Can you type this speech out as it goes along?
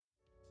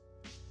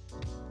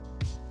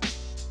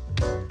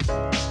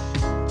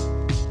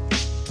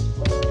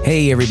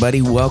Hey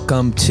everybody,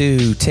 welcome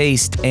to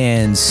Taste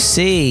and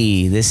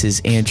See. This is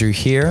Andrew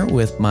here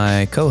with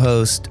my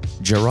co-host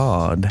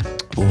Gerard.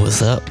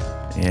 What's up?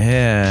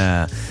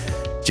 Yeah.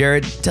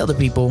 Jared, tell the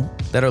people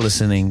that are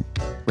listening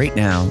right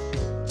now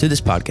to this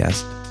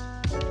podcast,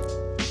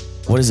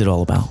 what is it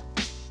all about?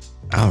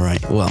 All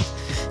right. Well,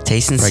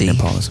 Taste and See. Pregnant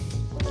pause.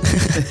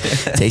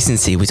 Taste and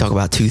See. We talk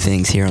about two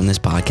things here on this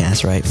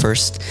podcast, right?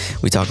 First,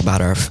 we talk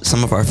about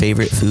some of our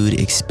favorite food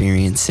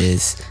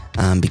experiences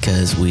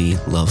because we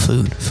love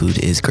food.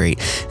 Food is great.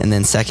 And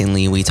then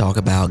secondly, we talk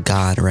about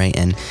God, right?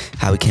 And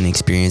how we can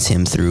experience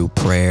him through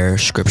prayer,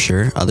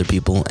 scripture, other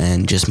people,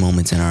 and just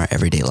moments in our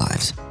everyday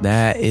lives.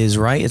 That is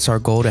right. It's our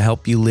goal to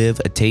help you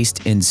live a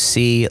taste and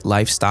see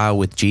lifestyle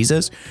with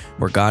Jesus,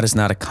 where God is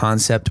not a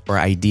concept or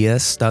idea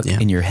stuck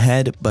in your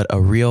head, but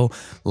a real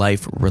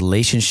life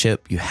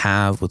relationship you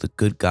have with a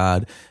good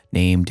God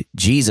named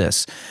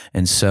Jesus.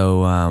 And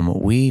so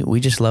we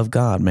just love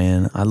God,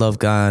 man. I love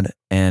God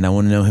and I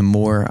want to know him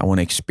more. I want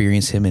to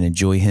experience him and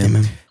enjoy him.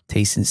 Amen.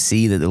 Taste and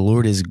see that the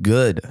Lord is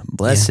good.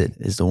 Blessed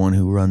is the one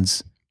who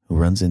runs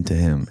into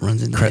him.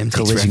 Runs into him.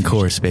 Collision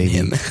course,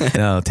 baby.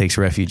 No, takes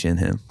refuge in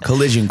him.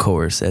 Collision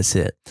course. That's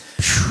it.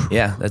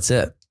 Yeah, that's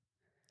it.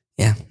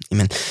 Yeah,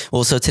 amen.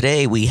 Well, so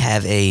today we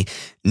have a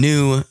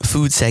new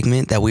food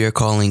segment that we are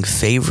calling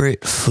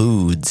Favorite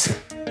Foods.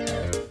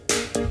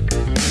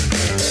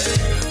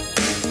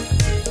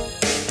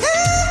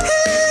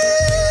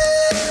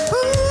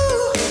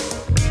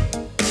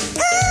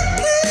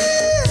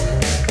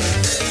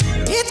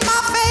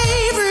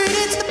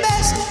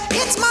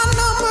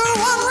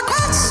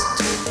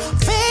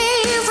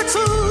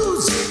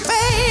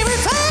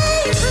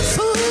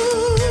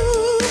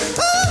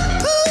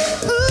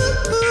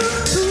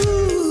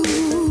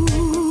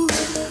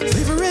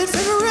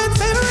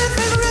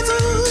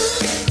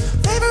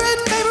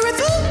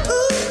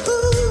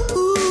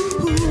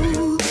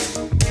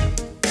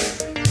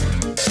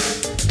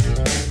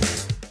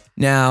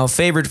 Now,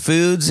 favorite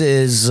foods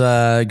is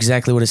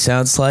exactly what it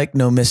sounds like.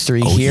 No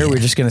mystery here. Yeah. We're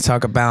just going to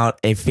talk about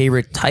a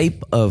favorite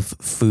type of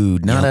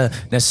food, not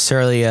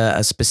necessarily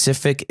a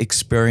specific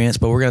experience,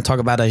 but we're going to talk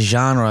about a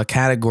genre, a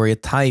category, a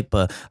type,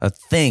 a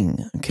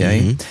thing. Okay.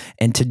 Mm-hmm.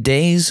 And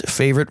today's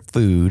favorite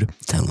food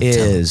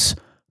is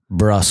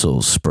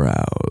Brussels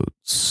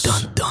sprouts.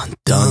 Dun, dun,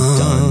 dun,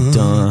 dun,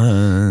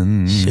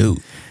 dun. Shoot.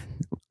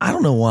 I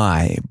don't know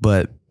why,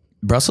 but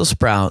Brussels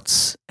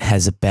sprouts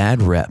has a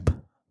bad rep.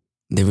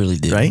 They really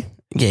do. Right?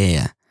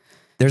 Yeah.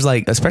 There's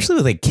like, especially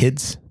with like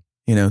kids,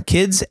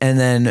 kids and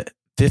then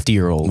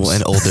 50-year-olds. Well,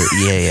 and older.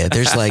 Yeah.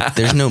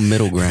 There's no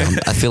middle ground.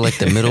 I feel like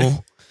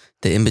the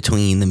in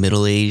between, the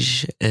middle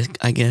age,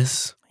 I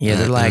guess. Yeah,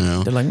 they're like,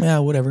 yeah,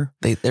 whatever.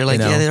 They're like,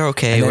 yeah, they're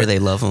okay, or they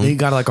love them. They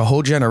got like a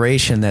whole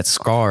generation that's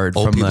scarred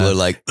Old from people are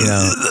like,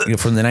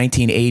 from the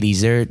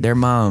 1980s.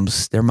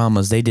 Their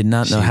mamas, they did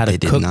not know how to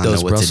cook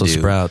those Brussels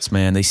sprouts,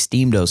 man. They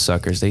steamed those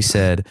suckers. They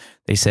said,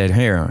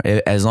 here,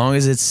 as long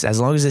as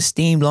it's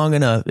steamed long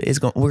enough,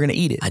 we're gonna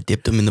eat it. I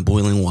dipped them in the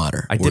boiling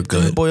water. I dipped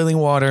them in boiling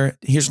water.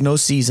 Here's no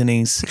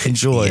seasonings.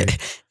 Enjoy.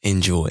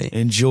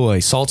 Enjoy.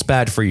 Salt's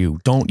bad for you.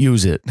 Don't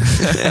use it.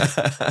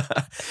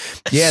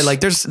 Yeah,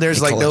 like there's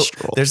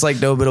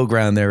like no middle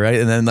ground there, right?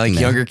 And then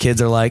younger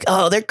kids are like,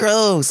 oh, they're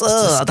gross.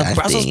 The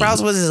Brussels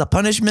sprouts was a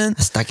punishment.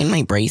 Stuck in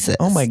my braces.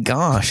 Oh my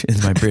gosh, in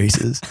my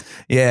braces.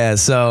 Yeah.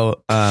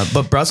 So,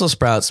 but Brussels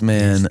sprouts,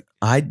 man,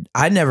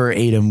 I never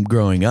ate them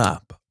growing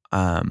up.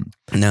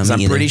 No,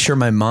 I'm pretty sure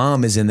my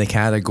mom is in the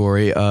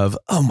category of,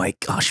 oh my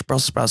gosh,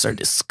 Brussels sprouts are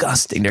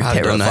disgusting. They're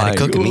terrifying. I don't know how to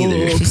cook them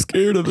either. I'm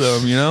scared of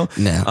them,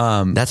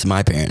 No, that's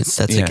my parents.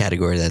 That's the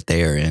category that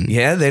they are in.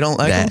 Yeah, they don't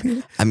like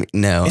them. I mean,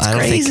 no, it's I don't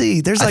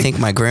crazy. think. I think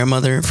my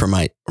grandmother from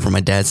my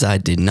dad's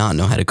side did not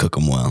know how to cook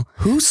them well.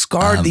 Who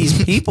scarred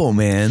these people,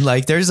 man?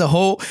 Like, there's a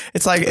whole.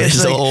 It's like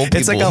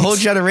a whole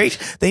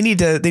generation. They need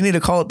to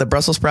call it the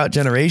Brussels sprout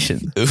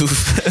generation. Oof,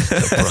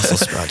 the Brussels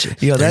sprout.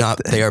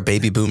 They are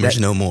baby boomers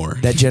no more.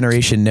 That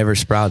generation never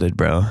sprouted,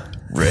 bro.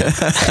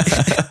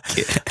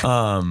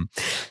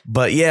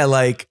 But yeah,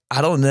 like,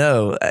 I don't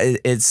know.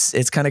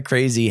 It's kind of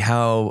crazy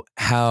how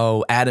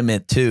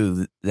adamant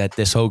too that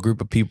this whole group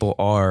of people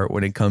are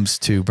when it comes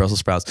to Brussels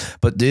sprouts.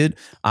 But dude,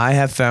 I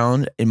have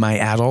found in my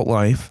adult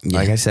life,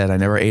 like I said, I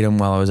never ate them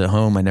while I was at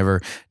home. I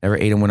never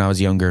ate them when I was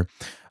younger.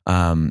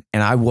 And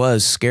I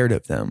was scared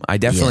of them. I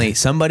definitely,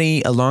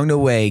 somebody along the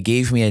way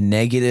gave me a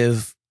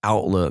negative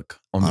outlook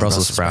on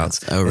Brussels sprouts.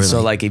 Oh, really? And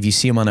so like, if you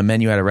see them on a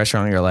menu at a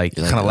restaurant, you're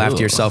kind of laugh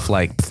to yourself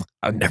like,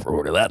 I'd never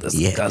order that. That's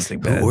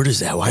disgusting. Who orders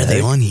that? Why are they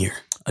on here?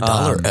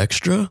 $1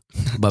 extra?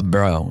 But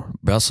bro,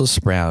 Brussels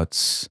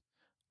sprouts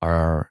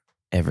are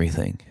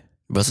everything.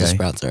 Brussels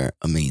sprouts are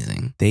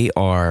amazing. They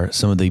are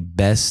some of the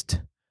best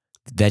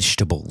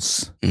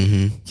vegetables,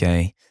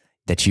 okay,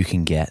 that you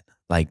can get.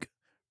 Like,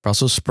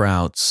 Brussels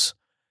sprouts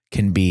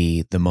can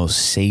be the most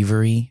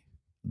savory,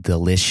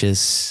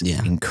 delicious,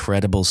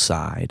 incredible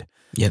side.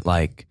 Yep.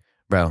 Like,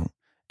 bro,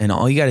 and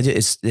all you got to do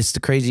is, it's the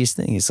craziest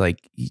thing. It's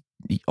like,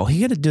 all you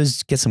got to do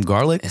is get some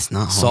garlic, it's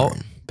not salt,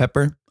 hard.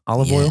 pepper,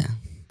 olive oil,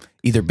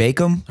 either bake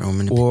them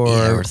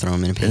or throw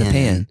them in a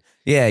pan.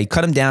 Yeah, you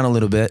cut them down a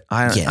little bit.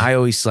 I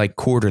always like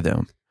quarter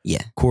them.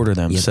 Yeah. Quarter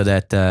them so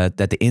that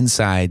the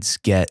insides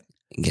get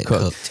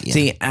cooked. Yeah.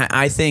 See,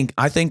 I think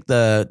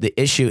the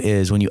issue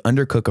is when you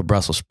undercook a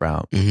Brussels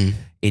sprout,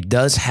 it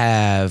does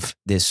have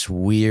this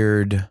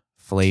weird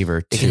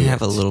flavor to it. It can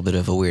have a little bit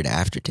of a weird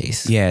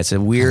aftertaste. Yeah, it's a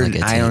weird,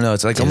 I don't know.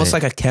 It's like almost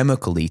like a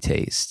chemically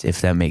taste,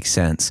 if that makes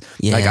sense.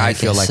 Yeah, like I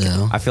feel like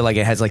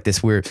it has like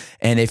this weird,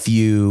 and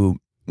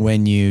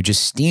when you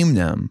just steam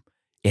them,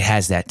 it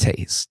has that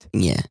taste.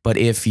 Yeah. But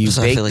if you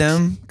bake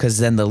them, because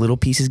then the little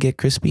pieces get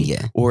crispy.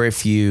 Yeah. Or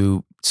if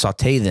you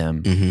saute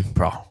them,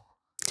 bro,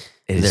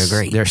 they're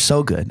great. They're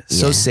so good,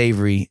 so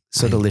savory,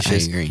 so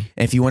delicious. I agree.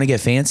 And if you want to get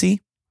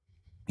fancy,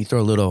 you throw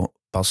a little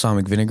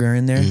balsamic vinegar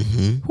in there.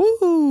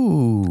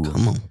 Woo!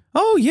 Come on.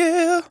 Oh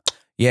yeah,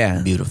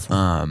 yeah. Beautiful.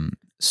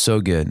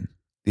 So good.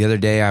 The other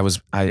day I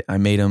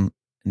made them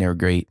and they were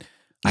great.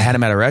 I had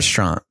them at a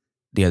restaurant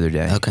the other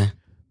day. Okay.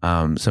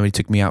 Somebody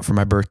took me out for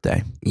my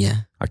birthday. Yeah.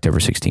 October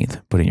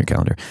 16th. Put it in your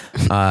calendar.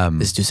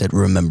 This dude said,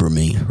 "Remember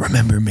me.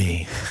 Remember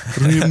me.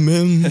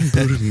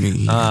 Remember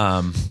me."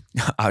 I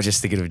was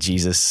just thinking of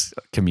Jesus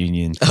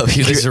communion. Oh,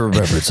 This a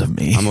remembrance of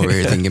me. I'm over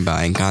here thinking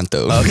about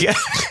Encanto. Oh yeah.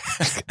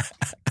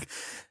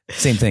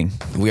 Same thing.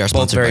 We are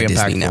sponsored by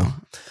Disney now.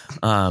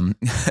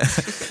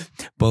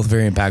 Both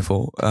very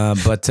impactful.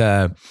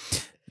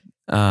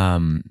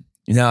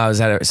 I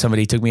was at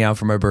somebody took me out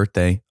for my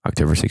birthday,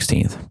 October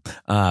 16th.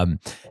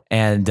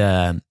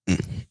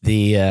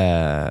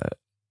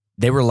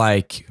 They were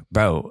like,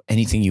 "Bro,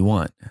 anything you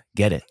want,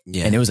 get it."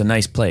 Yeah. And it was a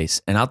nice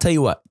place. And I'll tell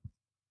you what,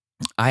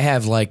 I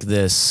have like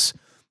this,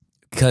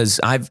 because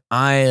I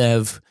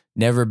have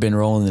never been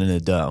rolling in the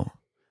dough.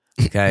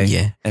 Okay.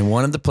 Yeah. And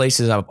one of the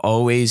places I've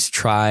always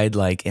tried,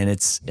 like, and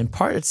it's in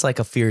part, it's like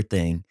a fear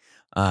thing.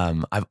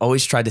 I've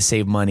always tried to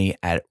save money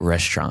at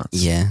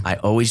restaurants. Yeah. I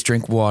always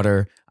drink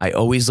water. I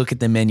always look at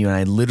the menu and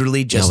I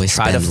literally just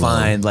try to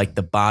find like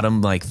the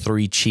bottom, like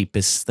 3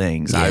 cheapest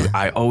things. Yeah.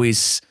 I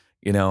always,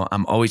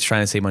 I'm always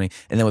trying to save money.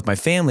 And then with my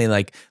family,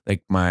 like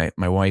my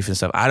wife and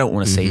stuff, I don't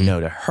want to say no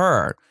to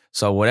her.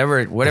 So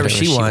whatever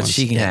she wants,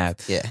 she can have.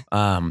 Yeah.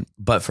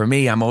 But for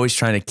me, I'm always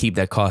trying to keep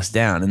that cost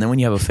down. And then when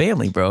you have a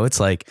family, bro, it's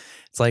like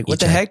what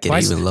the heck?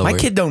 My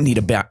kid doesn't need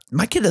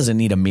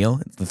a meal.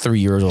 The 3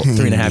 years old,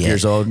 3.5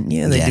 years old.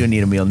 Yeah, they do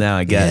need a meal now,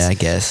 I guess. Yeah, I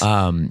guess.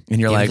 And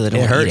you're like, it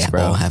hurts,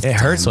 bro. It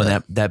hurts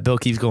when that bill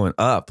keeps going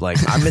up. Like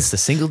I missed the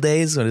single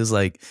days when it was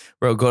like,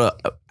 bro, go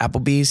to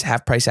Applebee's,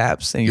 half price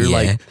apps, and you're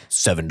like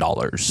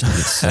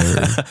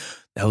 $7.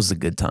 That was the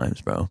good times,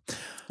 bro.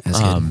 That's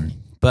good.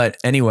 But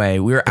anyway,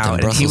 we were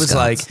out and he was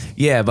like,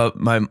 yeah, but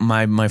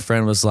my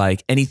friend was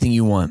like, anything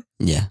you want.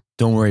 Yeah.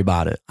 Don't worry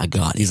about it. I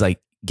got it. He's like,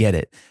 get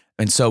it.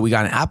 And so we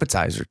got an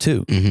appetizer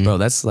too. Bro,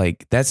 that's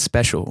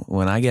special.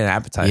 When I get an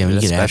appetizer,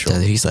 that's special.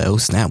 He's like, oh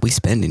snap, we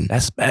spending.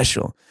 That's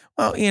special.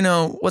 Well,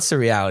 what's the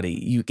reality?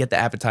 You get the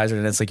appetizer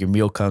and it's like your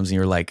meal comes and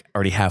you're like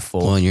already half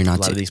full. Well, and you're not.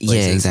 A lot of these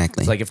places. Yeah,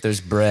 exactly. It's like if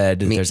there's bread,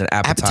 there's an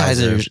appetizer.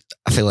 Appetizers,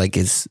 I feel like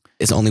it's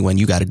only when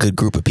you got a good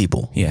group of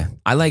people. Yeah.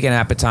 I like an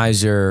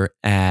appetizer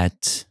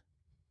at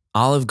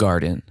Olive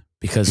Garden,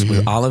 because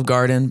with Olive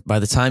Garden, by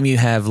the time you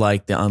have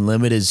like the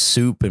unlimited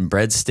soup and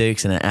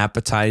breadsticks and an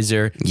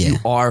appetizer, you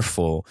are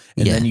full.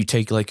 And then you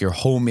take like your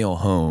whole meal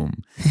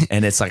home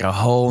and it's like a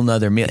whole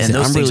nother meal. And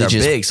those things are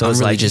big. So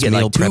it's like just you get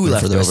meal like 2 prepping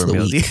for the rest of the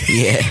meals. week.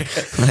 Yeah.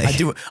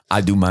 Like,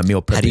 I do my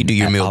meal prep. How do you do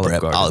your meal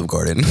prep? Olive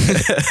Garden.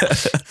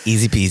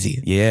 Easy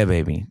peasy. Yeah,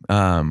 baby.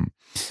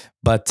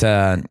 But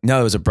no,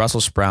 it was a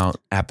Brussels sprout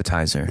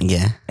appetizer.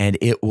 Yeah. And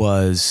it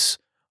was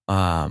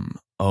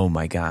oh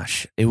my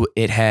gosh.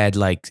 It had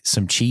like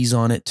some cheese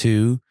on it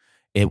too.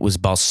 It was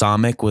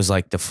balsamic was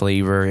like the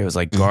flavor. It was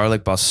like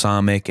garlic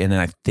balsamic. And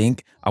then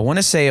I want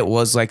to say it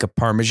was like a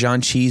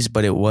Parmesan cheese,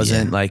 but it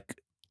wasn't like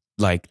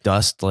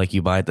dust like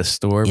you buy at the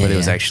store, but it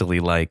was actually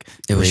like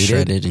it was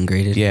shredded and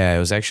grated. Yeah, it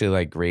was actually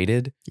like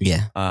grated.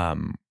 Yeah.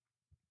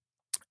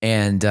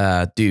 And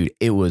dude,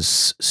 it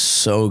was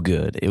so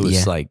good. It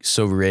was like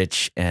so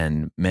rich,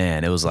 and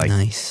man, it was like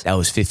nice. That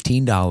was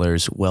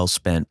 $15 well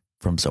spent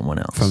from someone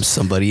else. From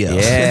somebody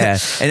else. Yeah.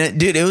 And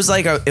dude, it was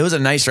a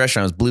nice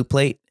restaurant. It was Blue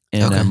Plate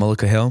in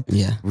Mullica Hill.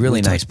 Yeah.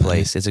 Really nice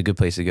place. It's a good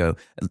place to go.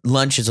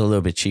 Lunch is a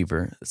little bit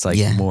cheaper. It's like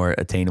more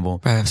attainable.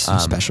 Perhaps some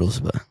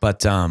specials,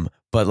 but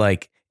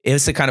like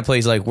it's the kind of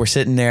place like we're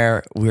sitting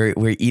there,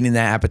 we're eating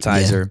that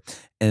appetizer,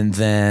 and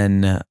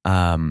then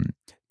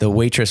the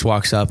waitress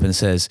walks up and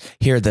says,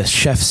 "Here, the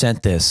chef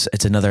sent this.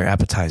 It's another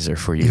appetizer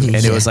for you."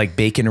 And it was like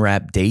bacon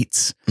wrapped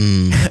dates.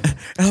 And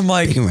I'm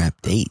like, bacon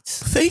wrapped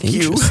dates. Thank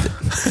you.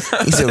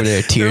 He's over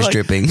there, tears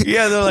dripping.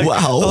 Yeah, they're like,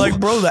 wow. They're like,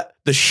 bro,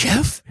 the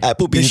chef,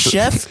 Applebee's. The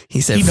chef.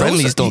 He said,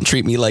 "Friendlies don't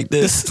treat me like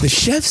this." The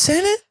chef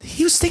sent it.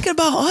 He was thinking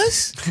about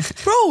us,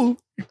 bro.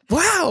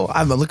 Wow.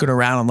 I'm looking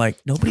around. I'm like,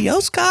 nobody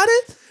else got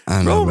it. I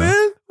don't know, bro.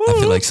 Man. I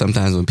feel like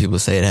sometimes when people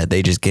say that,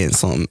 they just getting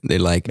something. They're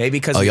like, maybe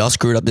because y'all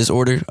screwed up this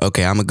order.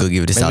 Okay, I'm gonna go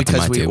give this out to my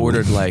table. Because we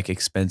ordered like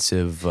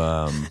expensive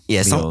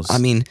meals. I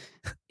mean,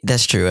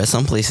 that's true. At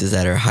some places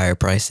that are higher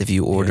priced, if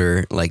you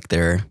order like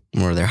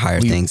more of their higher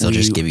things, they'll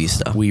just give you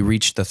stuff. We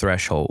reached the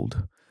threshold.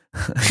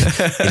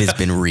 It has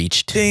been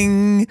reached.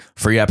 Ding.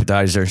 Free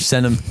appetizer.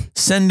 Send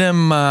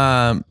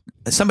them.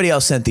 Somebody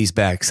else sent these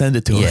back. Send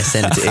it to them. Yeah,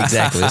 send it to,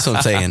 exactly. That's what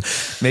I'm saying.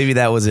 Maybe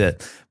that was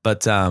it.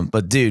 But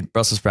dude,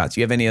 Brussels sprouts.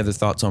 You have any other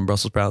thoughts on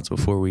Brussels sprouts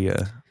before we?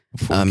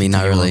 I mean,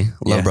 not really.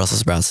 Love Brussels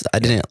sprouts. I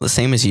didn't, the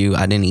same as you.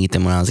 I didn't eat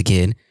them when I was a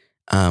kid.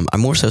 I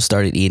more so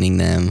started eating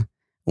them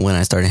when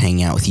I started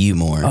hanging out with you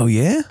more. Oh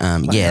yeah?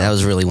 Yeah, that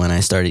was really when I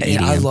started eating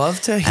them. I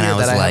love to hear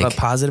that I have a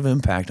positive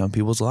impact on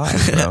people's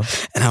lives, bro.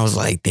 And I was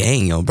like,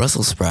 dang, yo,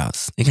 Brussels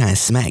sprouts. They kind of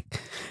smack.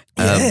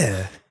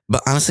 Yeah.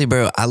 But honestly,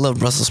 bro, I love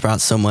Brussels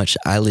sprouts so much.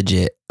 I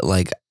legit,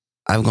 like,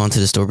 I've gone to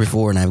the store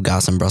before and I've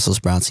got some Brussels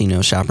sprouts, you know,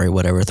 ShopRite,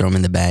 whatever, throw them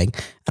in the bag.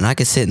 And I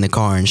could sit in the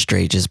car and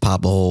straight just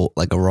pop a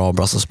raw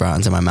Brussels sprout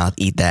into my mouth,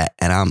 eat that,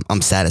 and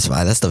I'm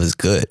satisfied. That stuff is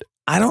good.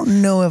 I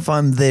don't know if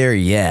I'm there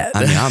yet.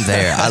 I mean, I'm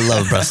there. I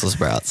love Brussels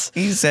sprouts.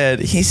 He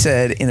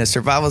said in a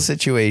survival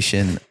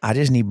situation, I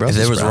just need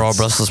Brussels sprouts. If there was raw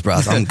Brussels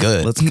sprouts, I'm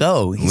good. Let's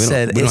go. He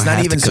said it's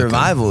not even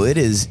survival. It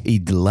is a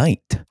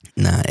delight.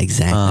 Nah,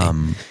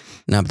 exactly.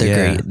 No, but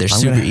they're great. They're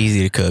super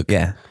easy to cook.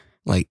 Yeah.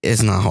 Like,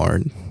 it's not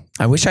hard.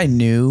 I wish I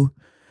knew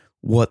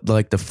what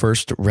like the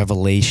first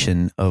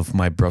revelation of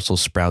my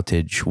Brussels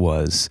sproutage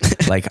was.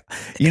 Like,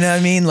 you know what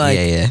I mean? Like,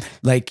 yeah.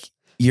 Like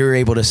you're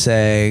able to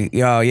say,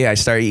 oh yeah, I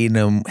started eating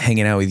them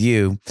hanging out with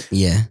you.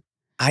 Yeah.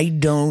 I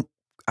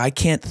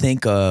can't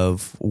think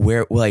of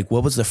where, like,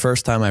 what was the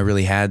first time I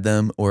really had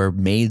them or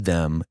made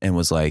them and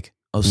was like,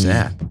 oh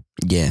snap.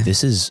 Yeah.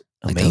 This is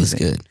amazing. Like, that was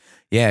good.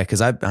 Yeah.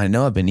 Cause I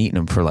know I've been eating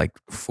them for like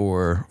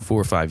four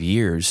or 5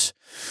 years.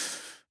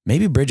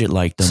 Maybe Bridget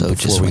liked them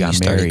before we got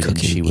married and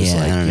she was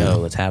like, yo,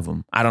 let's have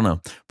them. I don't know.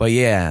 But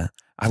yeah,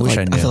 I wish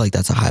I knew. I feel like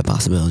that's a high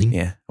possibility.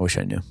 Yeah, I wish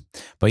I knew.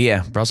 But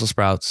yeah, Brussels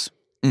sprouts.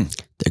 They're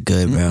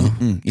good, bro.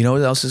 You know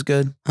what else is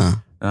good? Huh?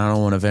 And I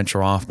don't want to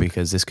venture off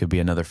because this could be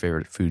another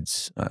favorite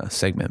foods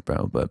segment,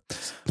 bro. But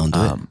don't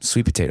do it.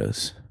 Sweet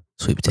potatoes.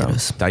 Sweet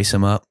potatoes. Bro. Dice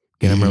them up.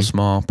 Get them real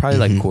small. Probably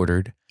like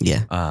quartered.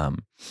 Yeah.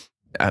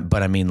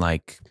 But I mean,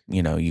 like,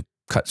 you know, you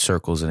cut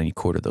circles and then you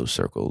quarter those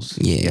circles.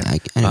 Yeah. I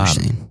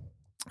understand.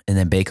 And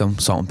then bake them,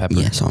 salt and pepper.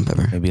 Yeah, salt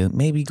and pepper.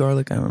 Maybe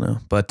garlic. I don't know.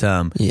 But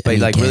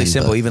like really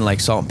simple. Even like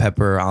salt and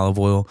pepper, olive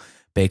oil,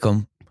 bake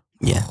them.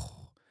 Yeah.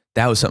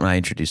 That was something I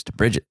introduced to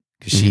Bridget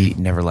because she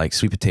never liked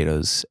sweet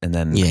potatoes. And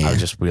then I would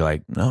just be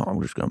like, no,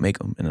 I'm just going to make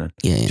them. And then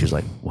she was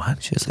like,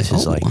 what? She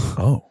was like,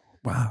 oh,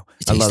 wow.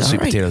 I love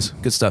sweet potatoes.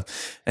 Good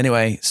stuff.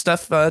 Anyway,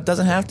 stuff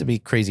doesn't have to be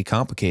crazy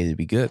complicated to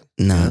be good.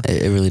 No,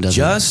 it really doesn't.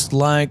 Just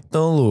like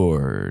the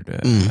Lord.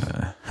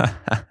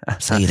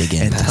 Say it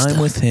again, and Pastor.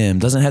 time with him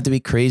doesn't have to be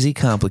crazy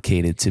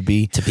complicated to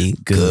be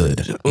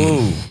good.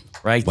 Ooh,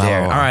 right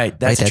there. All right,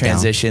 that's a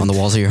transition. On the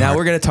walls of your heart. Now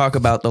we're going to talk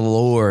about the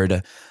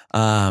Lord.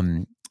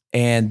 And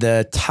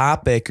the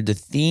topic, the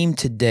theme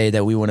today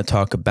that we want to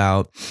talk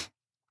about,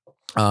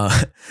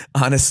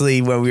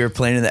 honestly, when we were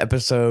planning the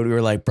episode, we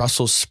were like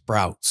Brussels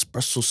sprouts,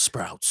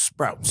 sprout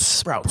growth,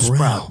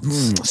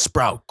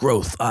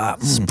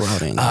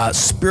 sprouting,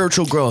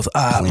 spiritual growth,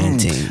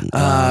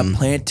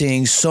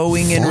 planting,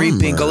 sowing and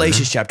reaping.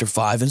 Galatians chapter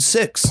 5 and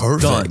 6.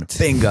 Perfect. Done.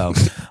 Bingo.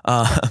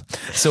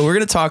 So we're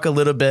going to talk a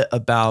little bit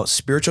about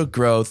spiritual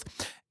growth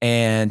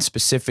and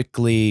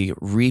specifically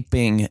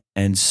reaping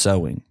and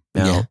sowing.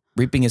 Now,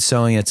 reaping and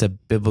sowing, it's a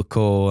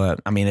biblical,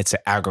 it's an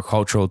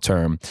agricultural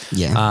term.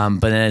 Yeah.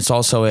 But then it's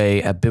also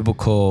a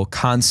biblical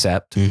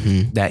concept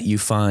that you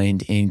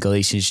find in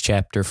Galatians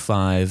chapter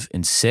 5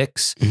 and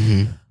 6.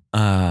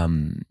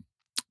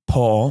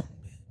 Paul,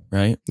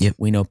 right? Yep.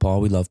 We know Paul.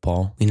 We love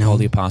Paul. We know Paul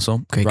the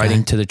Apostle. Great writing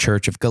guy. to the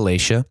church of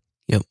Galatia.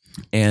 Yep.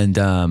 And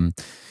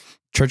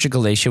church of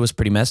Galatia was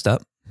pretty messed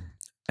up,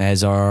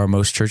 as are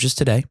most churches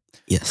today.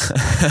 Yes.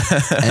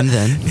 And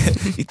then.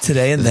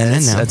 Today and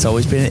then. That's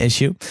always been an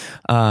issue.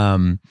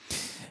 And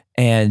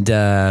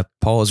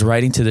Paul is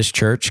writing to this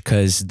church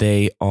because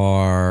they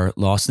are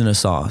lost in a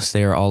sauce.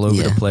 They are all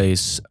over the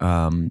place.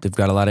 They've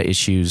got a lot of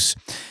issues.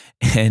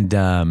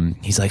 And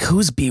he's like,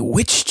 "Who's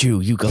bewitched you,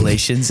 you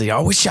Galatians?"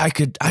 I wish I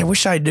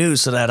knew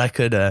so that I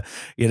could,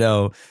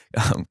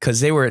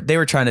 because they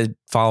were trying to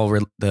follow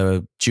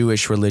the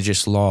Jewish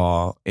religious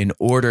law in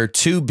order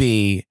to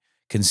be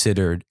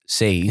considered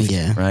saved,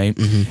 right?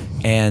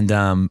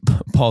 And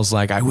Paul's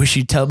like, "I wish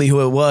you'd tell me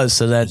who it was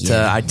so that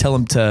I tell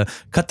him to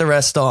cut the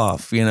rest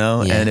off,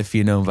 And if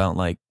you know about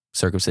like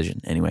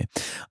circumcision, anyway,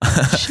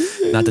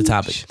 not the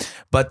topic,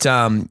 but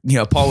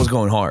Paul was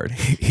going hard.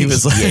 He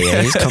was like,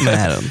 he's coming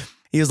at him.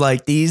 He was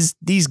like, these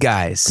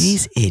guys,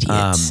 these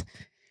idiots.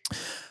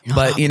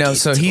 But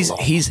so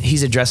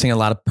he's addressing a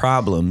lot of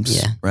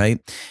problems, right?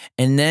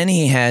 And then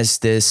he has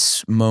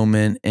this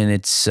moment, and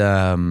it's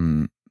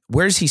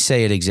where does he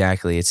say it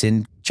exactly? It's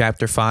in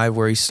chapter 5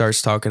 where he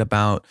starts talking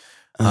about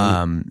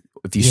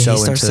if you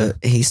sow into.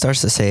 He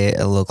starts to say it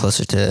a little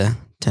closer to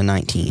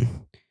 19.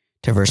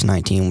 To verse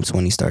 19 was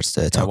when he starts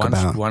to talk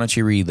about. Why don't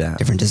you read that?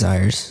 Different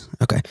desires.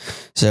 Okay.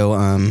 So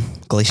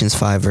Galatians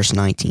 5 verse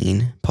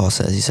 19, Paul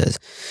says,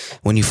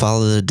 when you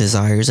follow the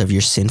desires of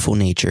your sinful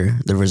nature,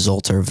 the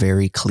results are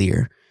very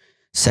clear.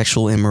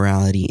 sexual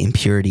immorality,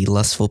 impurity,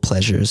 lustful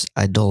pleasures,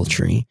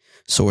 idolatry,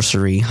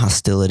 sorcery,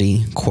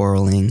 hostility,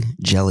 quarreling,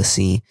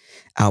 jealousy,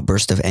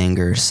 outburst of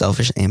anger,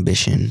 selfish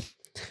ambition,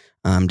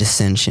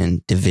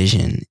 dissension,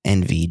 division,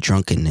 envy,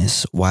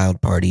 drunkenness,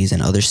 wild parties,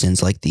 and other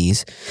sins like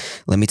these.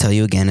 Let me tell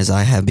you again, as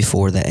I have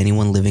before, that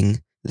anyone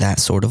living that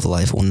sort of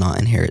life will not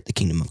inherit the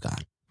kingdom of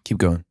God. Keep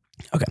going.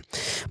 Okay.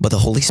 But the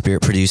Holy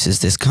Spirit produces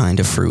this kind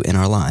of fruit in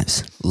our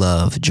lives: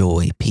 love,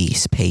 joy,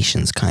 peace,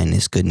 patience,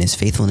 kindness, goodness,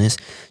 faithfulness,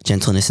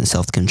 gentleness, and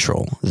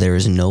self-control. There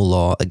is no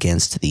law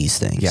against these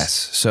things. Yes.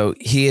 So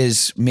he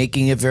is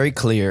making it very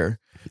clear,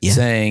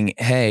 saying,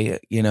 hey,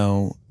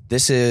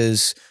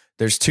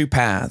 there's two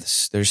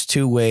paths. There's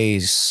two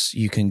ways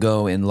you can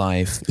go in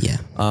life. Yeah.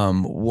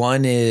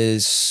 One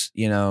is,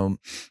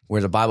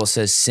 where the Bible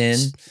says sin.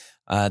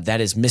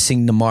 That is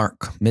missing the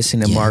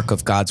mark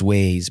of God's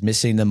ways,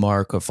 missing the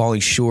mark of falling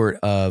short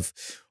of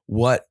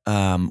what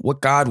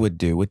God would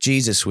do, what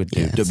Jesus would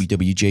do. Yes.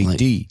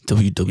 WWJD.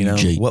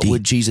 WWJD. What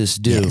would Jesus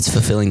do? Yeah, it's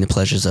fulfilling the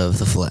pleasures of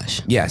the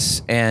flesh.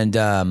 Yes. And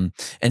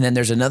then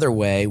there's another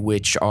way,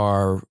 which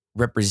are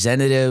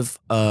representative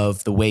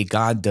of the way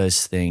God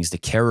does things, the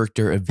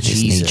character of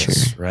Jesus,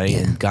 nature. Right? Yeah.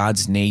 And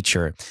God's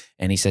nature.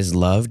 And he says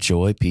love,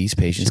 joy, peace,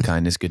 patience,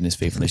 kindness, goodness,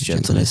 faithfulness,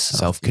 gentleness,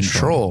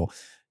 self-control.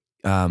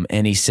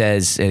 And he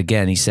says,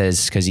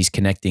 because he's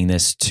connecting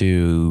this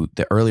to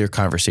the earlier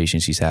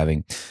conversations he's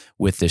having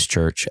with this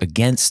church,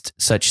 against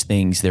such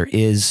things there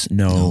is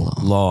no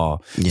law.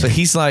 Yeah. So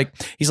he's like,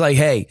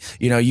 hey,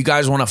 you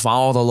guys want to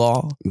follow the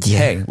law? Yeah.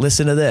 Hey,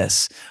 listen to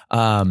this.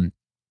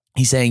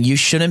 He's saying you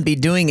shouldn't be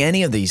doing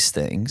any of these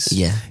things.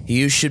 Yeah.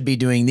 You should be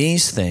doing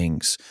these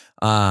things.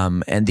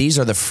 And these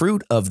are the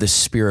fruit of the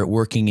Spirit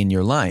working in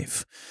your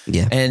life.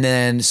 Yeah. And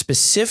then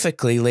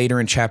specifically later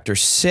in chapter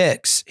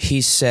 6,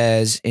 he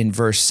says in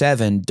verse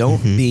 7,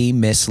 don't be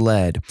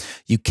misled.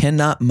 You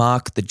cannot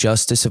mock the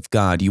justice of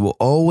God. You will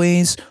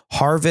always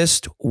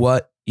harvest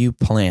what you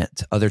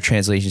plant. Other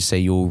translations say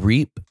you will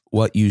reap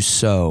what you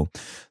sow.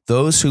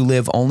 Those who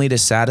live only to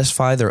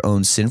satisfy their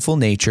own sinful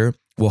nature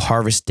will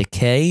harvest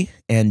decay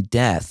and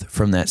death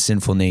from that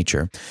sinful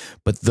nature.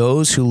 But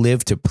those who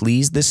live to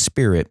please the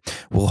Spirit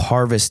will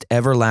harvest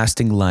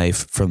everlasting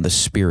life from the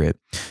Spirit.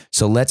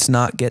 So let's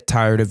not get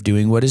tired of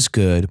doing what is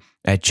good.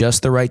 At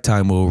just the right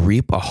time, we'll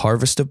reap a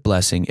harvest of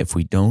blessing if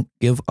we don't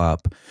give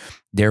up.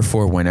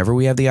 Therefore, whenever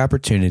we have the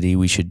opportunity,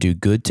 we should do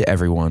good to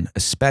everyone,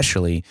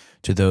 especially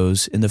to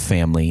those in the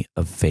family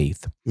of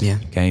faith. Yeah.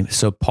 Okay.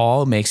 So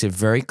Paul makes it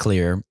very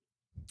clear.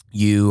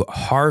 You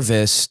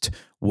harvest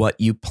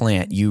what you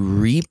plant, you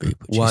reap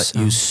what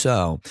you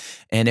sow.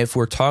 And if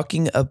we're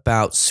talking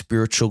about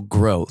spiritual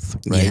growth,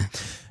 right,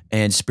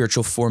 and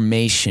spiritual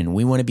formation,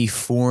 we want to be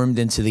formed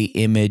into the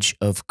image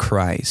of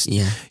Christ.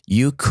 Yeah.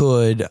 You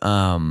could,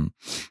 when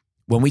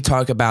we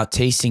talk about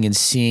tasting and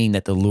seeing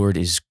that the Lord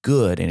is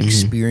good and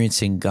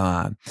experiencing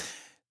God,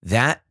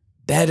 that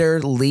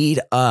better lead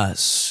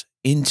us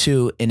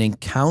into an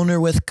encounter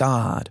with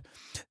God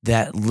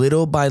that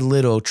little by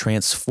little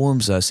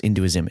transforms us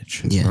into his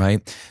image,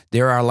 right?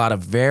 There are a lot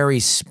of very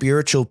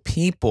spiritual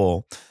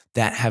people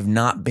that have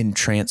not been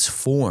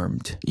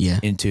transformed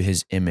into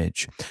his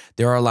image.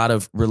 There are a lot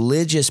of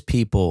religious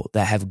people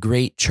that have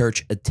great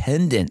church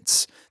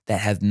attendance that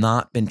have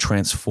not been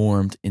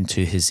transformed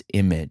into his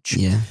image.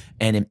 Yeah.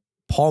 And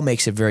Paul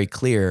makes it very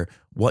clear,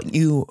 what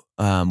you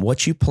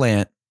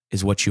plant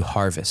is what you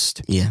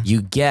harvest. Yeah.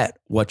 You get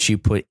what you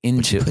put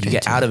into it. You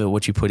get out of it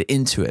what you put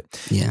into it.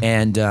 Yeah.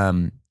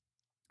 And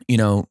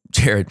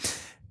Jared,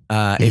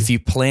 if you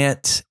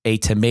plant a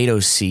tomato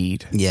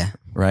seed,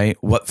 right,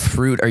 what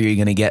fruit are you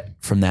going to get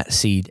from that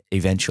seed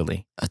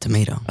eventually? A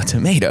tomato,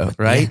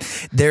 right?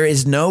 Yeah. There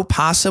is no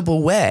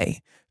possible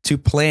way to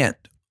plant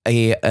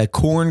a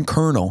corn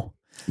kernel.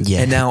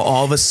 Yeah. And now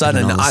all of a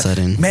sudden,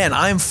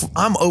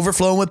 I'm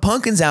overflowing with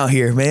pumpkins out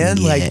here, man.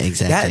 Yeah, like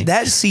exactly.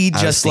 that seed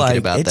just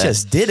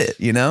just did it,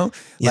 Yep.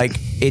 Like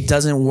it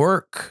doesn't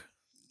work.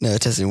 No,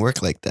 it doesn't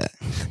work like that.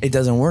 It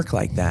doesn't work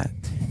like that.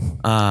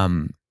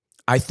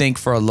 I think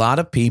for a lot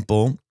of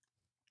people,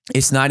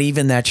 it's not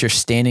even that you're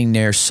standing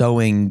there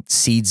sowing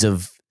seeds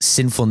of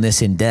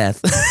sinfulness and death.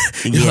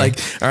 You're like,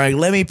 all right,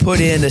 let me put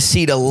in a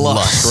seed of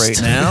lust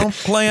right now.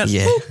 Plant.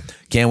 Yeah.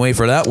 Can't wait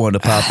for that one to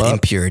pop up.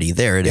 Impurity.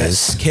 There it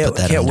is. Can't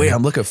wait.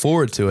 I'm looking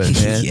forward to it,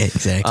 man. Yeah,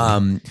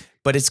 exactly.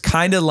 But it's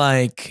kind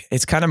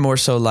of more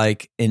so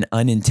like an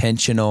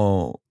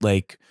unintentional,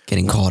 like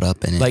getting caught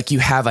up in it. Like you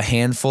have a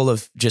handful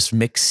of just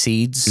mixed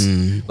seeds.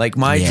 Like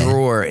my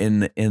drawer in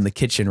the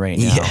kitchen right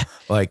now. Yeah.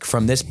 Like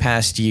from this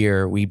past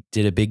year, we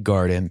did a big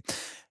garden,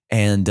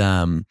 and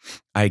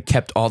I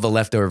kept all the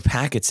leftover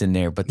packets in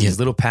there. But these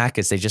little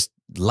packets,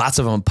 lots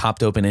of them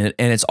popped open, and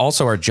it's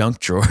also our junk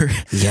drawer.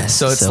 Yes.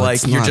 So it's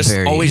like you're just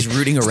always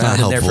rooting around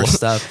in there for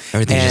stuff.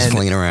 Everything's just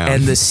flinging around,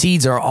 and the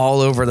seeds are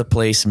all over the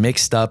place,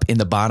 mixed up in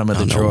the bottom of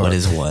the drawer. What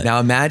is what? Now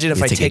imagine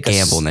if I take a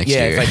gamble next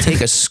year. If I take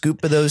a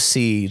scoop of those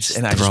seeds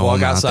and I just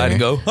walk outside and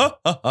go, ha,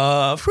 ha,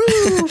 ha,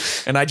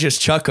 and I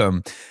just chuck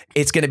them,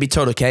 it's going to be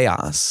total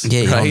chaos.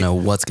 Yeah, you don't know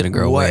what's going to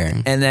grow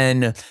where. And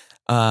then,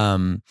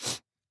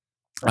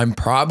 I'm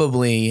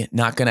probably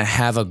not going to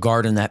have a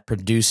garden that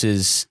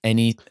produces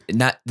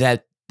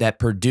that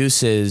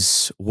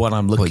produces what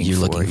I'm looking you're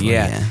for. looking for,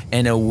 Yeah.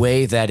 In a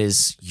way that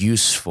is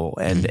useful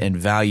and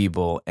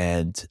valuable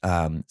and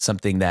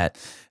something that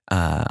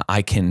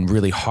I can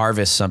really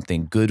harvest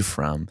something good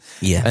from.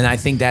 Yeah. And I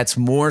think that's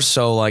more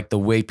so like the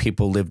way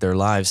people live their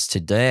lives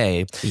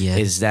today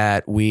is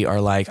that we are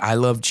like, I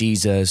love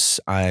Jesus.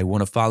 I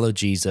want to follow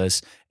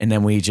Jesus. And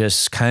then we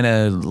just kind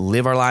of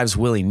live our lives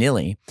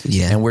willy-nilly.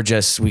 Yeah. And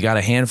we got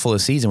a handful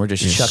of seeds and we're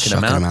just chucking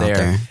them out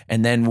there.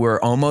 And then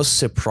we're almost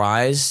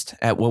surprised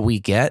at what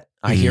we get.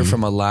 I hear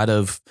from a lot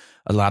of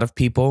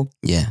people.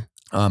 Yeah.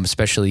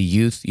 Especially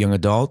youth, young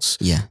adults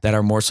that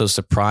are more so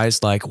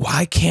surprised, like,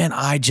 why can't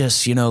I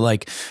just,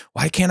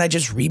 why can't I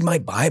just read my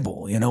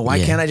Bible? Why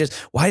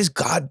does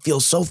God feel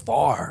so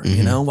far?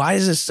 Why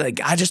is this like,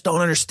 I just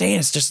don't understand.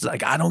 It's just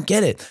like, I don't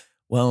get it.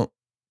 Well,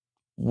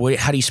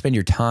 how do you spend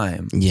your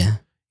time? Yeah.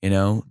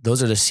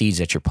 Those are the seeds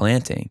that you're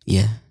planting.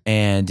 Yeah.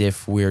 And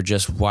if we're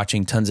just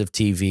watching tons of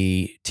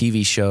TV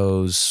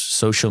shows,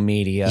 social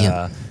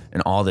media,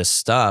 and all this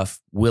stuff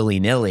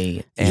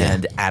willy-nilly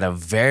and at a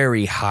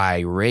very high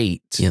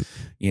rate,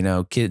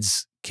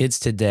 kids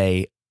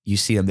today, you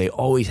see them, they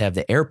always have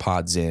the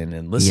AirPods in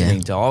and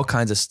listening to all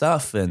kinds of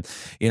stuff. And,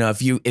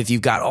 if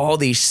you've got all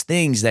these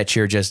things that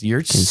you're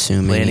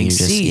consuming, planting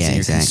seeds, and you're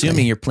exactly.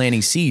 consuming, you're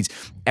planting seeds,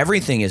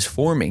 everything is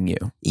forming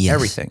you. Yes.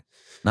 Everything.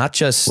 Not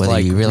just whether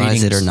you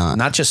realize it or not.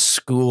 Not just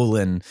school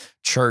and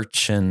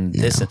church and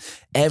this.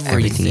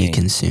 Everything you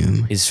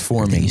consume is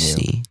forming you.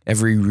 See.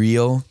 Every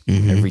reel,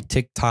 every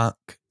TikTok,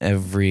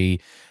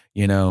 every,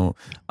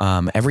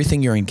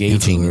 everything you're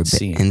engaging in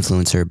seeing.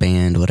 Influencer,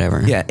 band,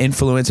 whatever. Yeah,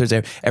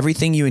 influencers.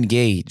 Everything you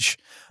engage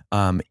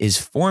is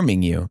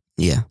forming you.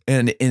 Yeah.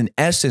 And in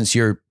essence,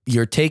 you're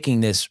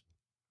taking these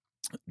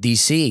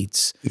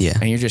seeds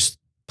and you're just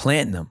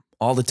planting them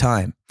all the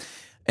time.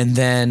 And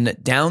then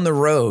down the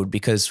road,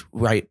 because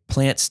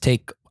plants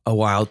take a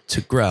while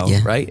to grow,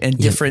 right? And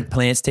different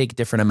plants take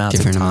different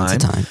amounts of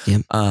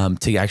time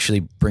to actually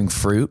bring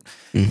fruit.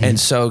 And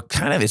so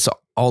kind of it's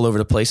all over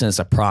the place and it's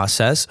a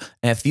process.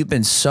 And if you've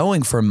been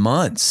sowing for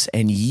months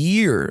and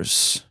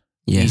years,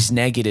 these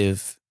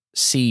negative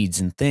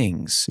seeds and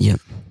things,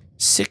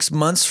 6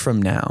 months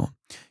from now,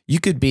 you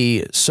could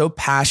be so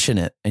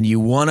passionate and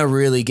you want to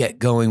really get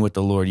going with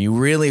the Lord. You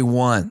really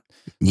want,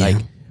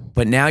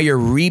 but now you're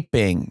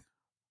reaping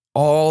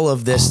all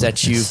of this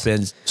that you've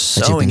been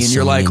sowing, and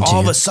you're like,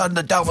 all of a sudden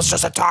the devil's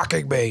just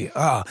attacking me.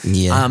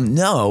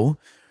 No,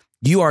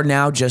 you are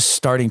now just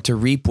starting to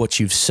reap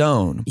what you've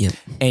sown,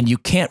 and you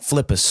can't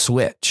flip a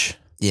switch.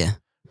 Yeah,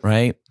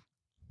 right.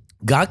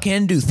 God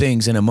can do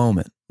things in a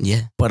moment.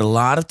 Yeah, but a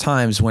lot of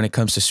times when it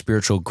comes to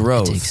spiritual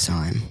growth, it takes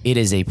time. It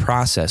is a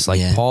process,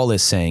 like Paul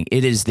is saying.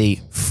 It is the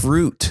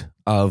fruit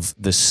of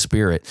the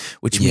Spirit,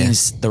 which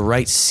means the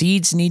right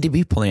seeds need to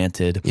be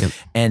planted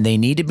and they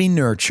need to be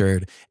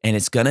nurtured, and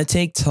it's going to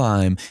take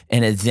time,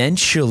 and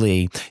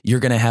eventually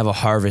you're going to have a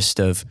harvest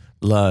of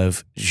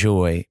love,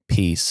 joy,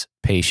 peace,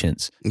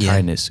 patience,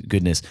 kindness,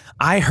 goodness.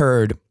 I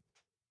heard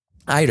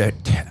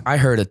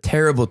a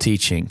terrible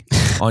teaching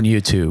on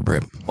YouTube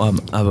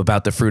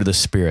about the fruit of the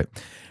Spirit.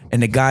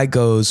 And the guy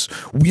goes,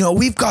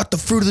 we've got the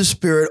fruit of the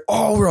Spirit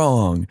all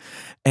wrong.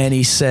 And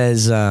he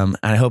says,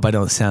 I hope I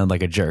don't sound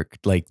like a jerk,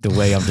 like the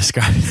way I'm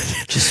describing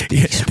it. Just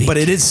speak. But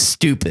it is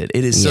stupid.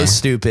 It is so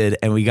stupid.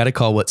 And we got to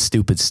call what's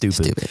stupid.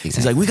 Exactly.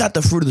 He's like, we got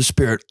the fruit of the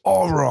Spirit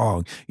all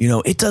wrong.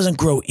 It doesn't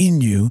grow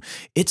in you.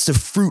 It's the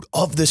fruit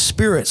of the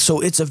Spirit.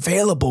 So it's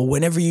available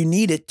whenever you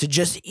need it to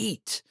just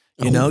eat.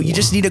 You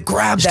just need to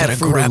grab that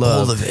fruit of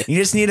love. Hold of it. You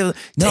just need to,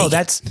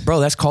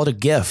 that's called a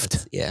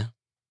gift.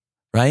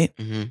 Right?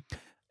 Mm-hmm.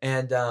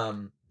 And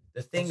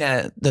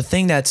the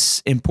thing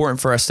that's important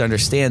for us to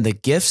understand, the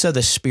gifts of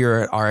the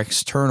Spirit are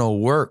external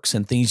works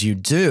and things you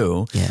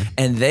do,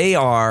 and they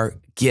are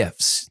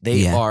gifts.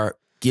 They are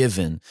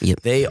given.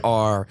 They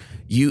are,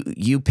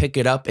 you pick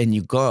it up and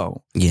you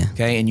go.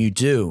 Okay, and you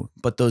do.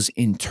 But those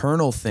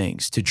internal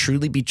things, to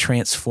truly be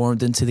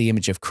transformed into the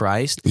image of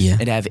Christ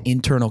and have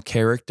internal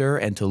character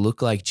and to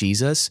look like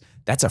Jesus,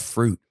 that's a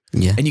fruit.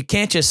 And you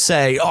can't just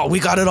say, we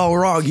got it all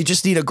wrong. You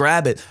just need to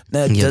grab it.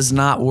 That does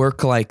not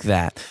work like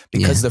that,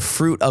 because the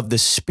fruit of the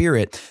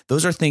Spirit,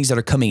 those are things that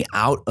are coming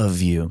out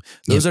of you.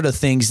 Those are the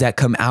things that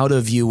come out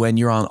of you when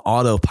you're on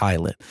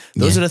autopilot.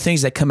 Those are the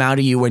things that come out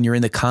of you when you're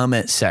in the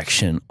comment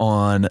section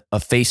on a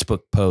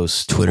Facebook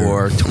post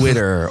or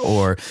Twitter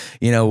or,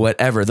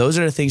 whatever. Those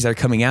are the things that are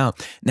coming out.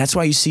 And that's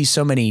why you see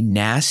so many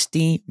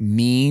nasty,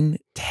 mean,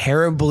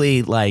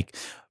 terribly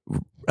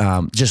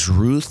just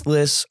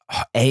ruthless,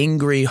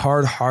 angry,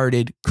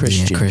 hard-hearted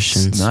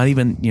Christians. Not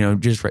even,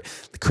 just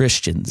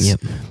Christians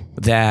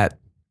that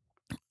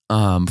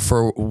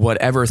for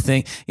whatever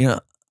thing,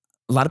 a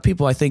lot of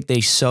people, I think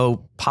they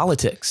sow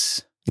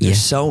politics. They're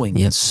sowing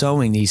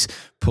these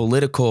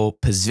political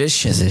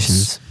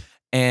positions.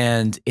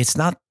 And it's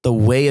not the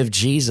way of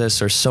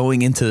Jesus or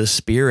sowing into the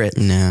Spirit.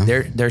 No.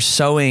 They're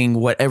sowing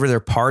whatever their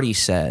party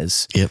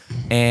says.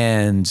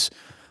 And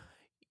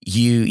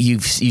you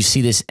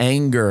see this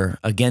anger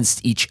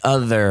against each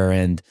other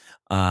and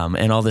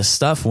all this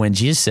stuff when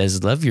Jesus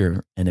says, love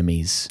your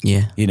enemies.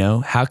 Yeah. You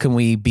know, how can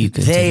we be,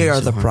 they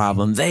are the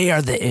problem. They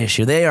are the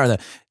issue.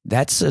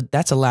 That's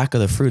a lack of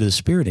the fruit of the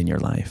Spirit in your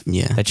life.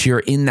 Yeah. That you're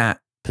in that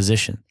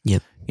position.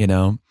 Yep. You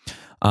know,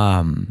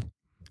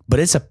 but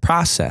it's a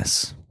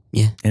process.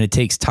 Yeah. And it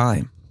takes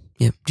time.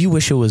 Yep. Do you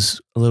wish it was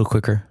a little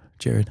quicker,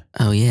 Jared?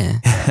 Oh yeah,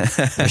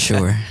 for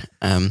sure.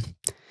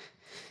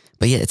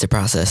 But yeah, it's a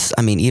process.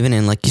 I mean, even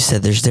in, like you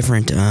said, there's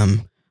different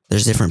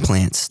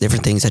plants,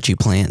 different things that you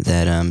plant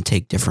that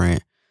take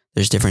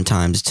there's different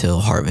times till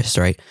harvest,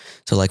 right?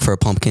 So like for a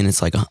pumpkin,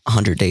 it's like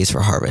 100 days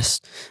for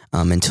harvest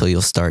until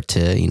you'll start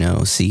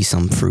to, see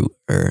some fruit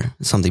or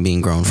something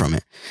being grown from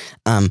it.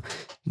 And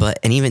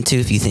even too,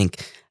 if you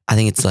think, I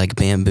think it's like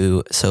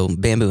bamboo. So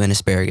bamboo and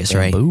asparagus,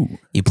 bamboo. Right?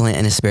 You plant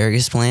an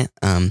asparagus plant,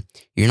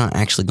 you're not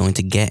actually going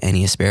to get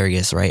any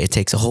asparagus, right? It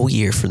takes a whole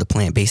year for the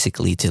plant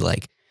basically to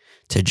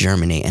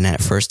germinate. And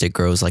at first it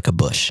grows like a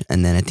bush.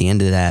 And then at the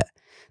end of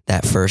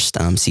that first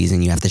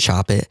season, you have to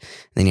chop it.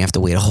 Then you have to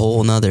wait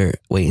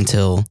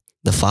until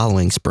the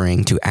following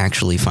spring to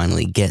actually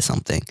finally get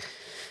something.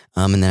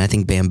 And then I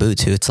think bamboo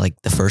too, it's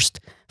like the first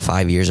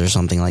 5 years or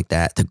something like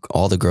that.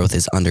 All the growth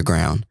is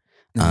underground.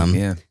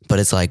 But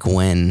it's like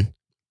when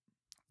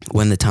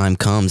the time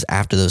comes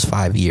after those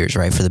 5 years,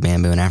 right, for the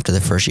bamboo and after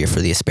the first year for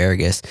the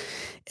asparagus,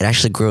 it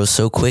actually grows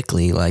so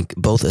quickly, like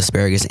both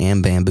asparagus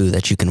and bamboo,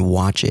 that you can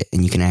watch it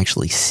and you can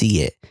actually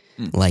see it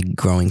like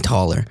growing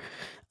taller.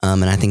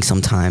 And I think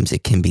sometimes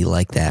it can be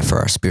like that for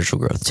our spiritual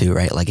growth too,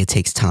 right? Like it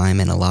takes time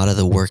and a lot of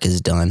the work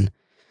is done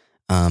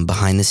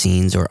behind the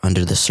scenes or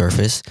under the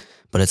surface.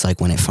 But it's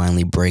like when it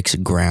finally breaks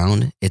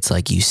ground, it's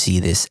like you see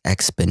this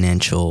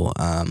exponential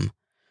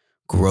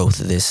growth,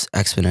 this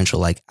exponential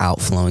like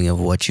outflowing of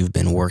what you've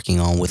been working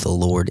on with the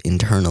Lord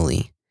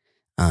internally.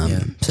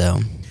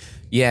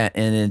 Yeah,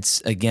 and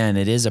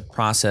it is a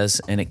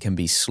process and it can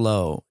be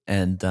slow.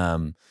 And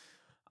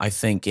I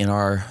think in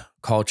our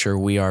culture,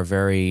 we are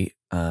very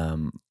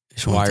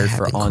wired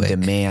for on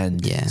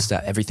demand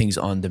stuff. Everything's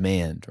on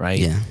demand, right?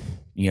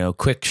 Yeah.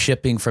 Quick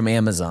shipping from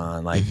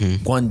Amazon, like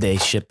 1 day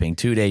shipping,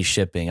 2 day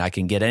shipping. I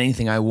can get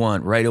anything I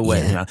want right away.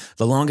 Yeah.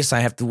 The longest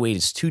I have to wait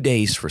is 2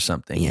 days for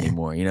something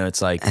anymore.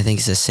 It's like, I think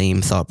it's the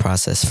same thought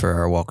process for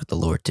our walk with the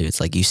Lord too. It's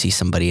like you see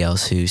somebody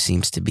else who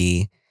seems to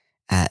be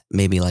at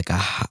maybe like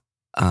a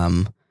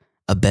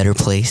better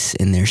place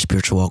in their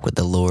spiritual walk with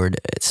the Lord,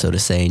 so to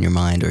say, in your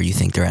mind, or you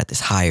think they're at this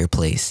higher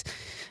place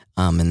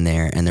and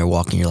they're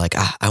walking. You're like,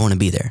 I want to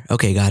be there.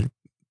 Okay, God,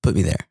 put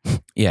me there.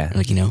 Yeah.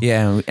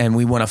 Yeah. And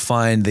we want to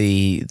find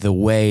the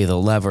way, the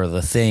lever,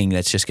 the thing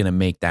that's just going to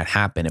make that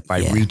happen. If I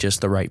read just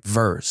the right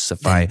verse,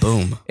 if I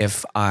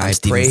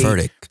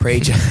pray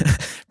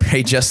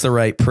just the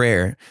right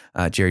prayer,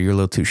 Jerry, you're a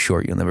little too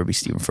short. You'll never be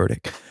Stephen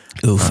Furtick.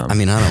 Oof. I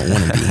mean, I don't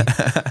want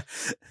to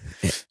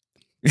be.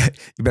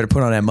 You better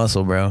put on that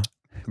muscle, bro.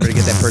 You better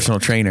get that personal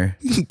trainer.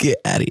 Get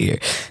out of here.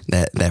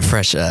 That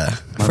fresh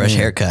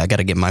haircut. I got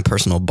to get my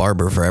personal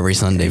barber for every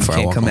Sunday before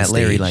I walk on stage. You can't come at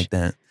Larry like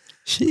that.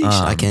 Sheesh,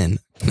 I can.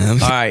 All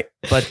right.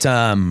 But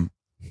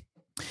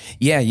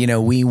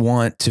we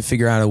want to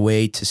figure out a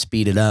way to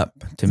speed it up,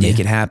 to make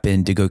it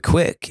happen, to go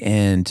quick.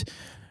 And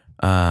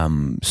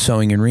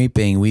sowing and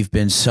reaping, we've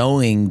been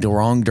sowing the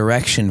wrong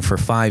direction for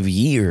 5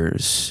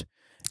 years.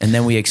 And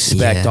then we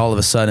expect all of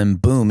a sudden,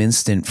 boom,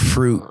 instant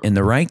fruit in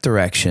the right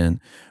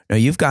direction. No,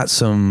 you got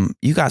some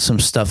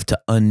stuff to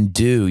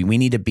undo. We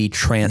need to be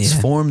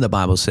transformed, the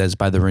Bible says,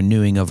 by the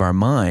renewing of our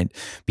mind.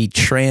 Be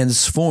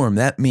transformed.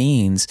 That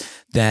means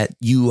that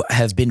you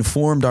have been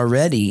formed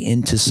already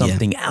into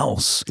something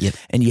else. Yep.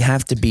 And you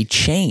have to be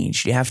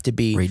changed. You have to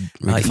be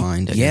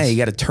redefined. You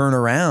got to turn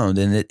around,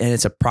 and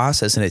it's a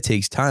process and it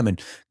takes time.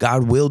 And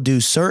God will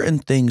do certain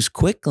things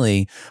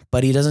quickly,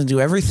 but He doesn't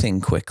do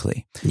everything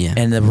quickly. Yeah.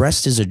 And the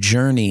rest is a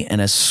journey and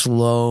a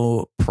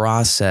slow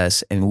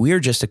process. And we're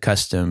just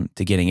accustomed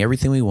to getting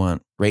everything we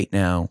want right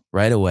now,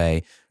 right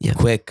away,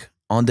 quick,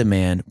 on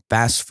demand,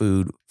 fast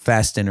food,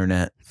 fast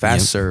internet,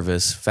 fast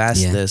service,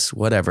 fast this,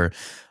 whatever.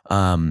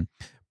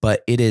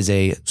 But it is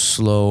a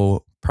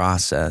slow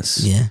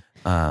process. Yeah.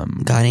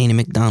 God ain't a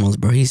McDonald's,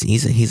 bro.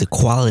 He's a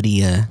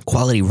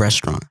quality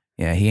restaurant.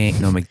 Yeah, he ain't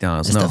no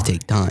McDonald's. That stuff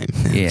take time.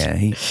 Yeah,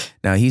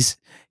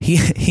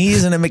 he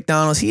isn't a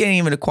McDonald's. He ain't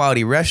even a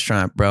quality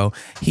restaurant, bro.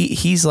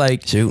 He's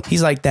like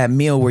that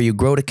meal where you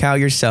grow the cow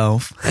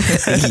yourself.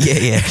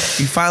 Yeah.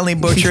 You finally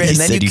butcher it, and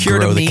then you cure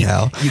the meat.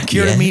 You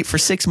cure the meat for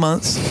 6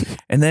 months,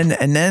 and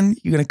then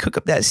you're gonna cook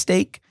up that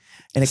steak.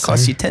 And it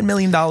costs you $10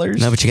 million.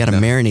 No, but you got to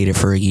marinate it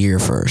for a year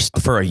first.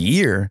 For a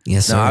year?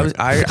 Yes, sir.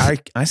 No,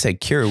 I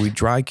said cure. We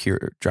dry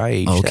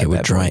age. Okay,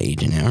 we're dry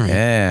aging now. All right.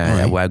 Yeah,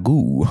 all right.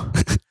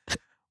 Wagyu.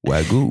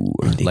 Wagyu,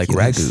 like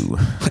ragu,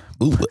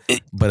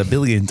 but a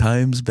billion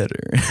times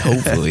better.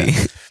 Hopefully.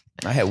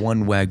 I had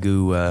one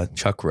Wagyu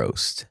chuck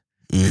roast.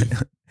 And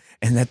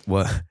that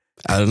what?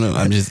 I don't know.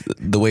 I'm just,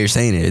 the way you're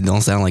saying it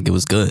don't sound like it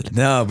was good.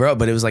 No, bro,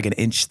 but it was like an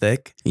inch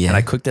thick. Yeah. And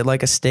I cooked it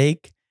like a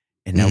steak.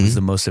 And that was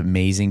the most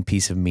amazing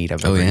piece of meat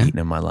I've ever eaten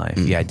in my life.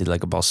 Yeah, I did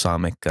like a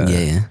balsamic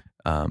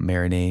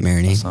marinade,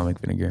 balsamic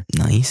vinegar.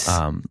 Nice.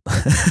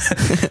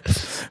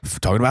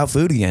 Talking about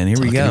food again. Here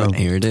we go.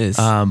 Here it is.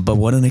 But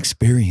what an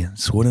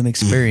experience. What an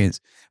experience.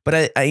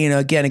 But I,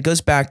 again, it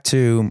goes back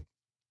to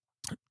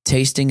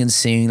tasting and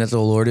seeing that the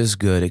Lord is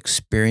good,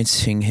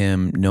 experiencing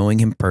him, knowing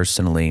him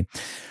personally.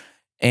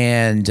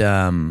 And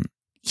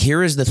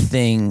here is the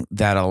thing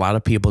that a lot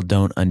of people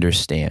don't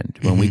understand.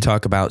 When we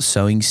talk about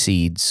sowing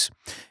seeds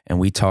and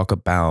we talk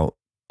about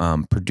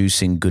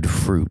producing good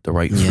fruit, the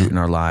right fruit in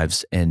our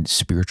lives, and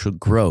spiritual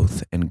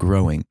growth and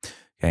growing,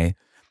 okay?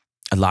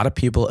 A lot of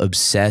people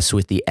obsess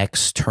with the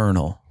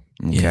external,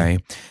 okay?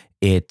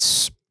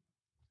 It's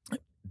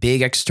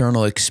big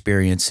external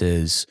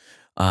experiences,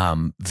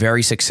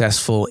 very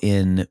successful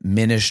in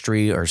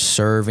ministry or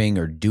serving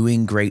or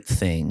doing great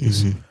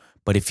things.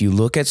 But if you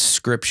look at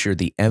scripture,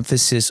 the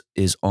emphasis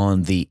is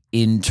on the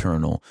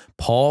internal.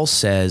 Paul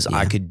says,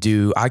 I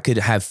could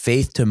have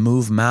faith to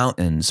move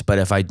mountains, but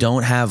if I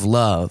don't have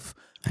love,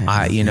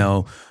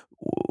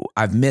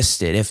 I've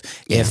missed it.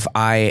 If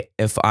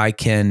I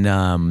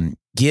can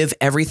give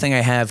everything I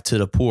have to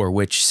the poor,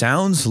 which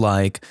sounds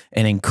like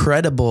an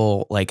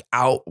incredible, like,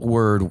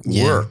 outward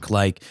work.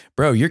 Like,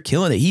 bro, you're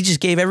killing it. He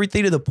just gave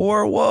everything to the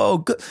poor. Whoa,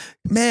 good.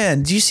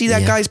 Man, do you see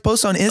that guy's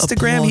post on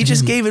Instagram? Applaud he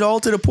just him. gave it all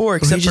to the poor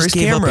except for his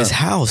gave camera. Up his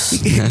house.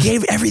 He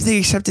gave everything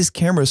except his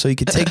camera so he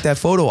could take that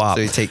photo op.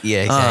 So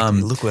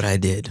exactly. Look what I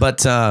did. But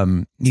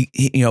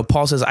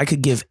Paul says, I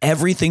could give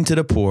everything to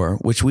the poor,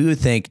 which we would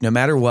think no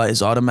matter what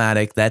is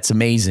automatic. That's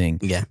amazing.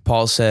 Yeah.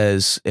 Paul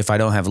says, if I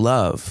don't have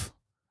love,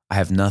 I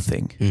have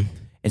nothing.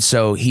 And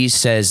so he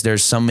says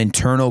there's some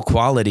internal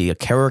quality, a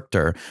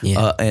character,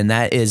 and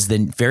that is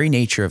the very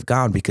nature of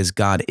God, because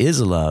God is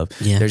love.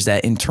 There's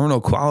that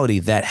internal quality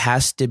that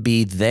has to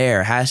be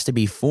there, has to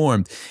be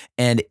formed.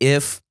 And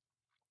if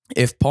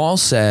Paul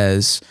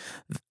says,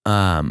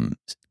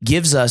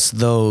 gives us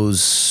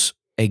those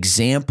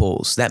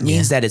examples, that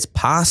means that it's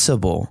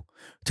possible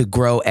to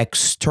grow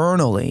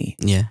externally,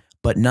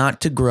 but not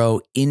to grow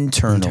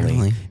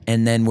internally.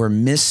 And then we're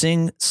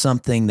missing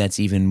something that's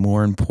even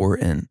more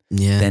important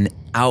than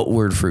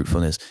outward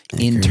fruitfulness.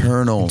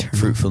 Internal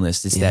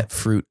fruitfulness is that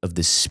fruit of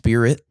the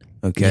Spirit,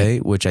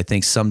 which I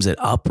think sums it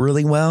up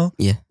really well.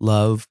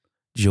 Love,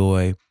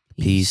 joy,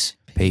 peace,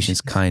 patience,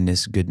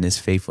 kindness, goodness,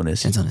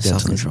 faithfulness,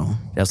 self-control.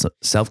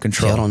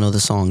 Self-control. If y'all don't know the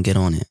song, get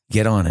on it.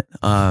 Get on it.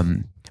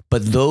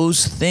 But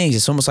those things,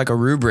 it's almost like a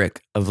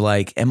rubric of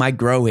like, am I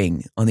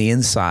growing on the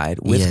inside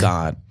with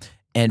God?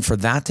 And for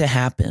that to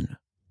happen,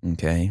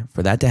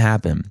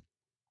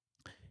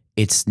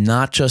 it's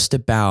not just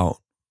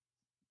about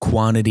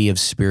quantity of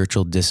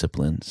spiritual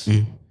disciplines.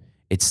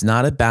 It's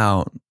not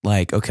about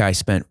like, okay, I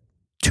spent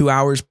 2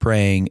 hours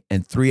praying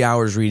and 3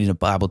 hours reading the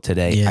Bible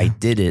today. I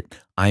did it.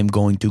 I'm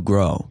going to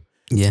grow.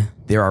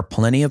 There are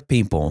plenty of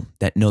people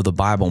that know the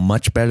Bible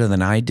much better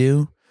than I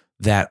do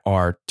that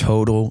are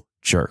total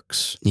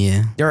jerks.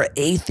 There are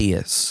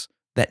atheists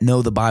that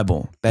know the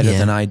Bible better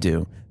than I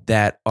do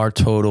that are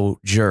total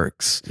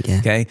jerks.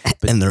 Okay.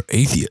 And they're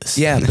atheists.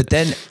 But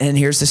then, and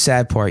here's the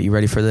sad part. You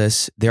ready for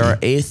this? There are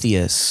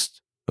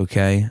atheists,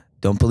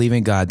 don't believe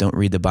in God, don't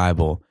read the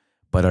Bible,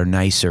 but are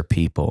nicer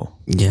people.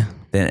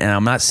 And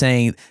I'm not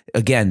saying,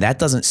 again, that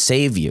doesn't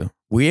save you.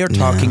 We are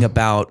talking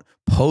about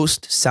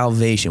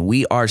post-salvation.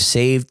 We are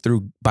saved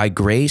by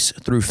grace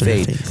through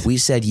faith. We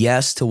said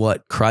yes to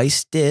what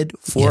Christ did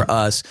for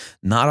us,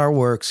 not our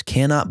works,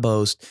 cannot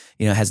boast,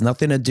 has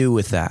nothing to do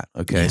with that.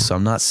 So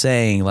I'm not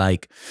saying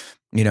like,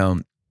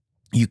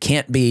 you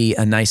can't be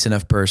a nice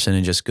enough person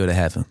and just go to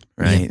heaven,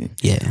 right?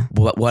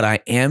 But what I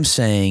am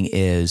saying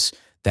is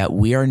that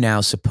we are now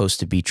supposed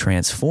to be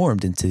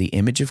transformed into the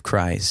image of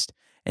Christ.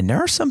 And there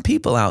are some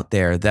people out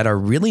there that are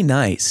really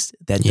nice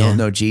that don't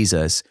know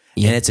Jesus.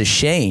 And it's a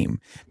shame,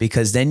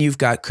 because then you've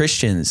got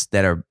Christians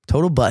that are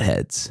total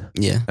buttheads,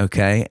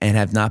 and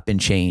have not been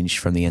changed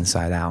from the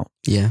inside out.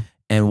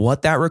 And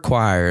what that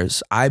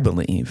requires, I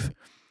believe,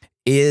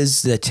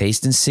 is the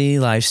taste and see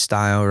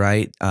lifestyle,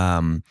 right?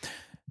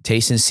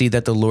 Taste and see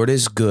that the Lord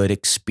is good,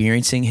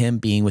 experiencing him,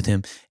 being with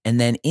him. And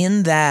then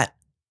in that,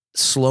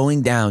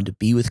 slowing down to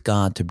be with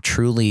God, to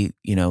truly,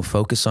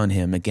 focus on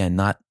him.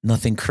 Again,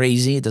 nothing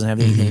crazy. It doesn't have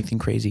anything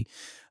crazy.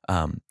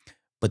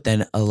 But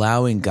then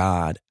allowing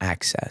God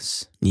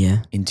access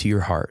into your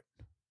heart,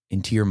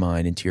 into your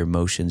mind, into your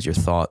emotions, your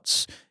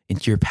thoughts,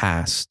 into your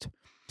past,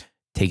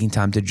 taking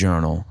time to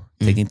journal,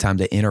 taking time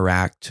to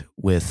interact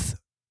with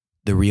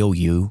the real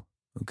you,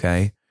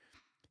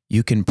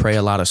 You can pray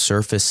a lot of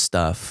surface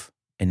stuff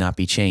and not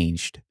be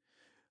changed.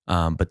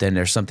 But then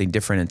there's something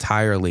different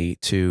entirely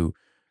to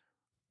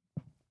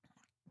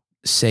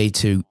say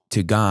to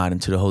God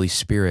and to the Holy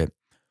Spirit,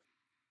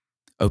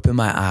 open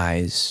my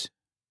eyes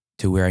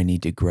to where I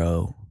need to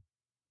grow,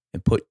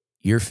 and put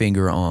your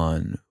finger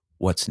on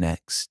what's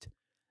next,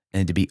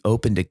 and to be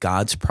open to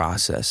God's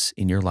process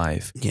in your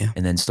life,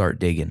 and then start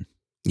digging.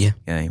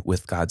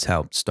 With God's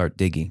help, start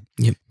digging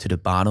to the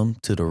bottom,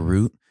 to the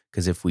root,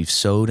 because if we've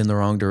sowed in the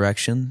wrong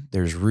direction,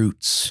 there's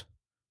roots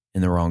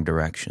in the wrong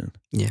direction.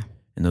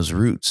 And those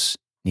roots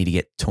need to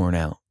get torn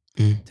out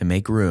to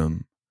make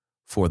room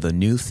for the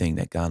new thing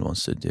that God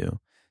wants to do.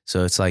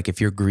 So it's like, if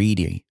you're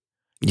greedy,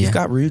 Yeah. you've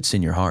got roots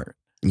in your heart.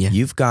 Yeah.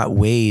 You've got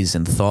ways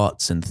and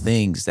thoughts and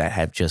things that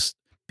have just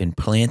been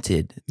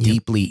planted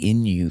deeply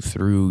in you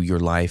through your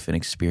life and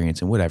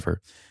experience and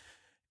whatever.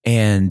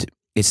 And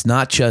it's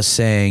not just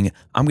saying,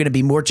 I'm going to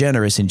be more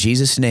generous in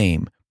Jesus'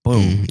 name.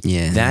 Boom.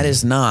 That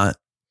is not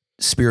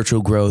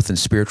spiritual growth and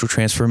spiritual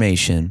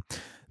transformation.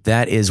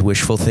 That is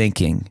wishful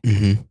thinking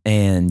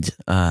and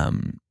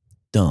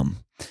dumb.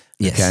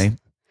 Yes. Okay.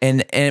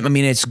 And I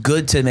mean, it's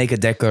good to make a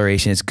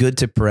declaration. It's good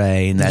to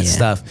pray and that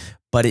stuff,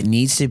 but it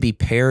needs to be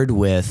paired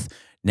with,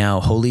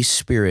 now, Holy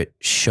Spirit,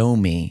 show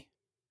me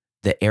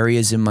the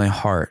areas in my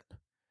heart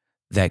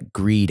that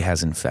greed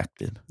has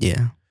infected.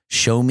 Yeah.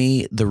 Show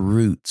me the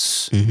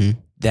roots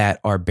that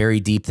are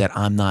buried deep that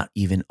I'm not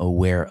even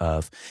aware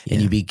of. Yeah.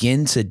 And you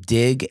begin to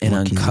dig and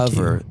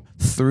uncover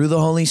through the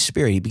Holy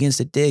Spirit. He begins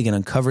to dig and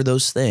uncover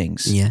those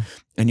things. Yeah.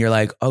 And you're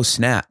like, oh,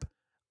 snap.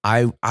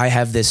 I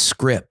have this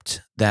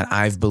script that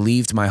I've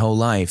believed my whole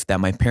life that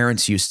my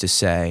parents used to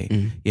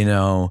say, you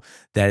know,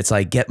 that it's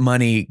like, get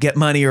money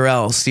or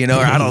else, you know,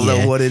 or I don't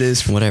know what it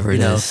is. Whatever it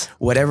is.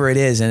 Whatever it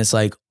is. And it's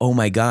like, oh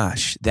my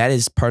gosh, that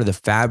is part of the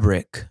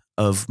fabric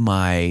of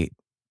my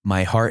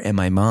heart and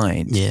my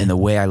mind and the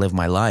way I live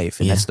my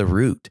life. And that's the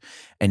root.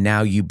 And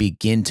now you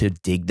begin to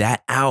dig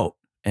that out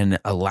and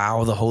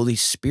allow the Holy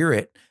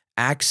Spirit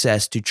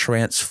access to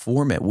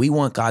transform it. We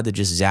want God to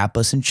just zap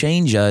us and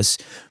change us,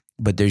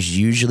 but there's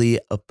usually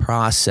a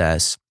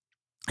process,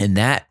 and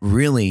that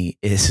really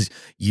is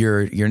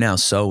you're now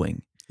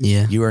sowing.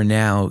 Yeah. You are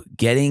now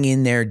getting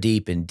in there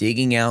deep and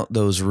digging out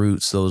those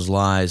roots, those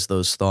lies,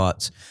 those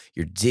thoughts.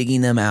 You're digging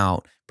them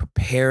out,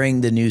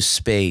 preparing the new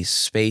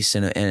space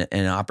and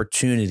an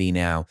opportunity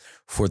now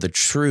for the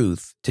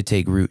truth to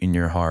take root in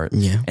your heart.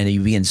 Yeah. And you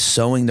begin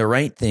sowing the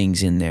right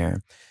things in there.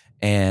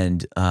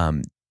 And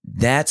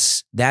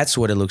that's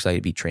what it looks like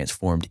to be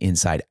transformed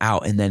inside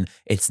out. And then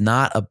it's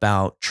not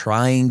about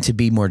trying to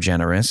be more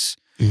generous,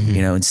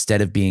 you know,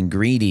 instead of being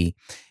greedy.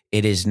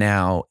 It is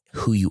now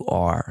who you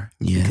are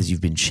because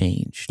you've been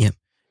changed. Yep.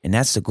 And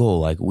that's the goal.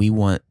 Like, we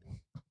want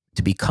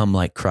to become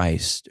like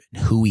Christ.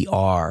 Who we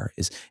are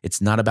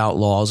it's not about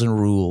laws and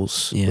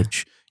rules,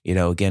 which, you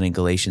know, again, in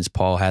Galatians,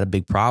 Paul had a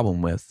big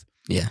problem with.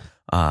 Yeah.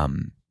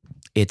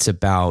 It's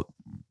about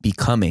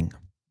becoming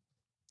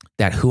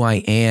that who I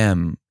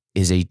am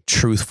is a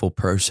truthful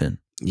person.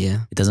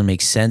 Yeah. It doesn't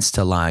make sense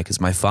to lie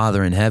because my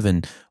Father in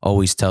heaven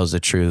always tells the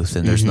truth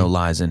and there's no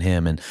lies in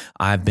him. And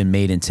I've been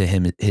made into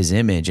his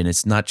image. And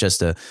it's not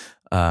just a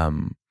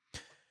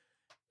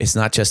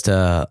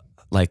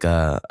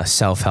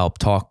self-help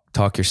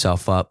talk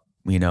yourself up,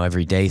 you know,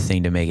 everyday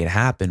thing to make it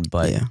happen,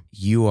 but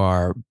you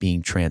are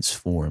being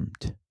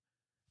transformed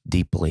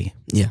deeply.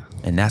 Yeah.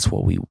 And that's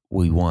what we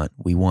want.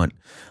 We want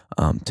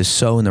to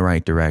sow in the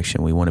right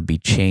direction. We want to be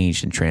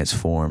changed and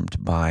transformed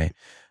by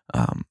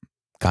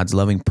God's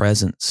loving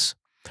presence.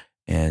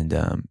 And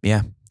do you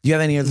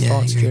have any other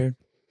thoughts, Jared?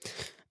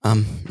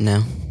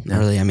 No, not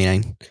really. I mean,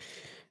 I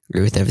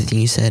agree with everything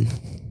you said.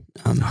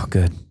 Oh,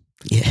 good.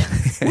 Yeah.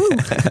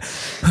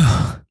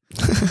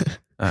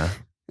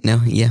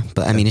 No, yeah,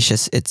 but I mean,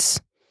 it's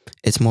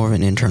more of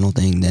an internal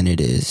thing than it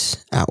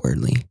is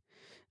outwardly.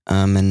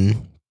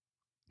 And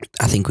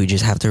I think we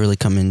just have to really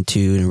come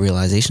into a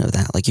realization of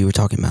that, like you were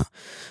talking about.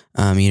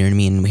 You know what I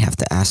mean? We have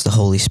to ask the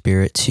Holy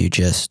Spirit to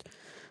just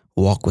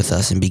walk with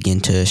us and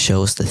begin to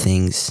show us the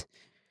things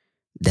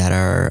that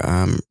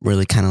are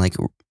really kind of like,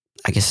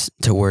 I guess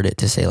to word it,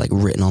 to say like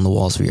written on the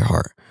walls of your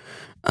heart.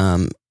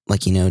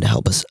 Like, you know, to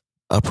help us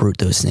uproot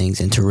those things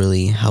and to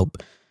really help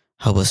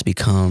us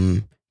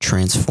become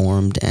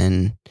transformed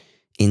and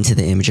into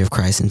the image of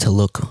Christ and to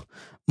look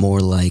more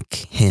like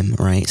him,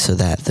 right? So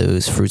that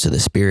those fruits of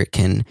the Spirit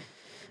can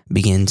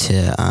begin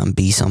to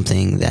be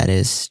something that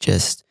is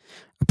just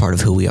a part of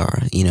who we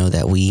are, you know,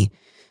 that we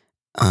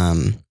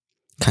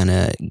kind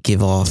of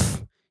give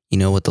off, you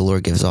know, what the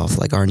Lord gives off.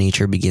 Like, our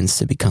nature begins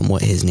to become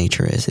what his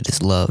nature is. It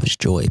is love, it's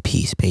joy,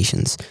 peace,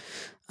 patience,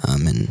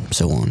 and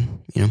so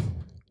on, you know?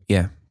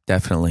 Yeah,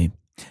 definitely.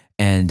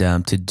 And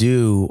to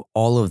do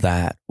all of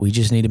that, we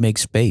just need to make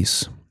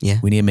space. Yeah.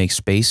 We need to make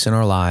space in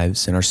our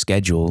lives, in our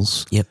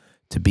schedules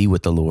to be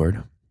with the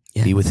Lord,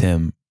 be with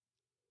him.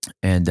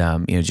 And,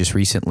 you know, just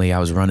recently I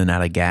was running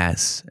out of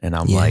gas and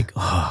I'm like,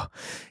 oh,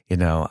 you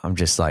know, I was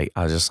just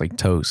like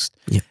toast.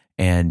 Yep.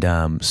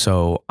 And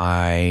so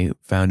I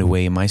found a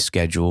way in my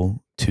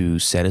schedule to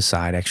set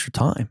aside extra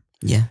time.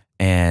 Yeah.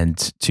 And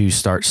to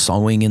start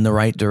sowing in the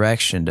right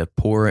direction, to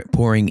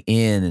pouring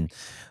in, and,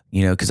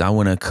 you know, because I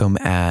want to come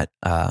at,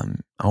 I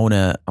want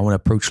to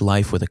approach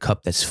life with a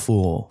cup that's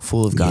full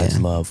of God's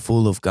love,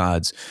 full of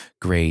God's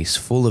grace,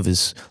 full of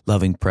his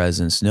loving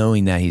presence,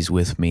 knowing that he's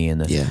with me,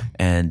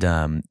 and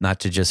not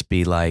to just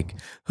be like,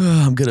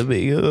 oh, I'm going to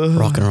be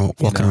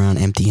walking around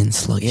empty and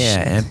sluggish.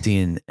 Yeah,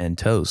 empty and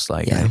toast.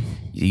 Like,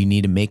 you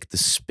need to make the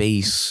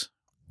space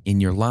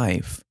in your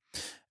life.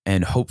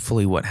 And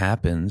hopefully what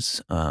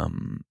happens,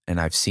 and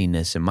I've seen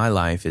this in my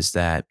life, is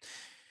that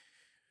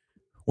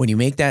when you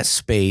make that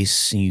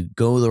space and you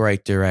go the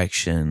right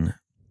direction,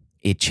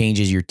 it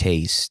changes your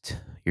taste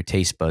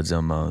buds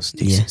almost.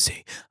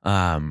 Decency.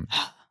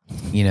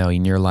 You know,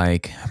 and you're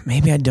like,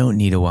 maybe I don't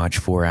need to watch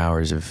 4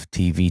 hours of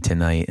TV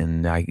tonight,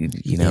 and I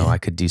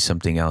could do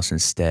something else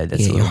instead.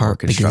 That's a your heart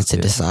begins to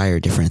desire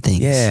different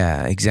things.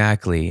 Yeah,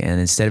 exactly. And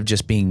instead of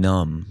just being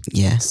numb,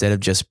 instead of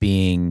just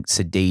being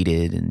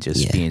sedated and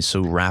just being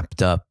so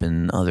wrapped up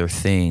in other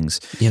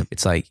things,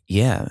 it's like,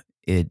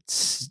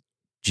 it's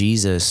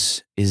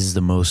Jesus is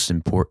the most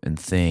important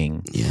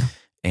thing. Yeah.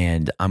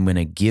 And I'm going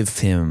to give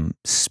him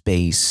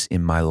space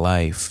in my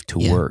life to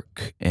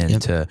work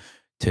and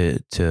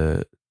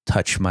to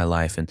touch my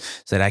life, and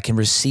so that I can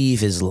receive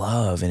his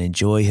love and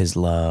enjoy his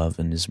love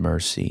and his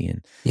mercy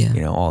and,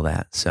 you know, all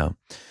that. So,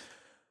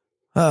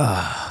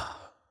 Amen.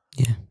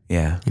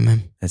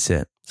 That's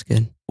it. That's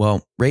good.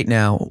 Well, right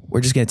now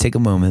we're just going to take a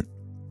moment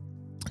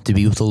to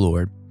be with the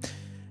Lord.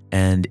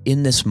 And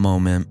in this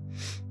moment,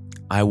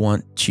 I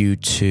want you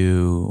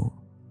to,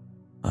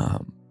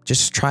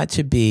 just try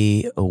to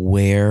be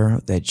aware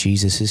that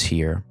Jesus is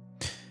here.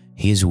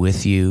 He is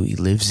with you. He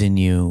lives in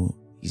you.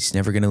 He's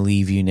never going to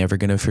leave you, never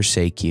going to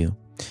forsake you.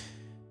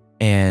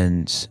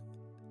 And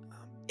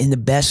in the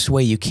best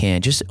way you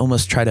can, just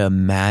almost try to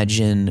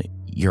imagine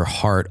your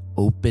heart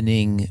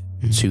opening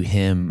to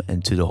him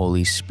and to the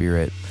Holy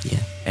Spirit. Yeah.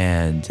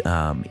 And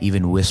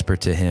even whisper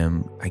to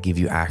him, I give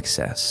you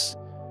access.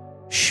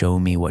 Show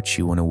me what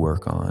you want to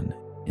work on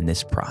in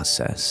this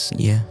process.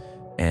 Yeah.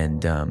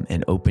 And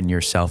open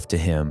yourself to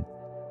him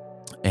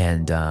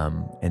and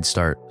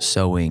start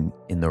sowing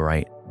in the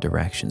right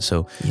direction.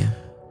 So,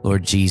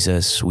 Lord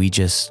Jesus, we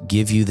just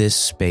give you this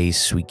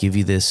space. We give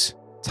you this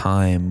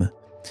time,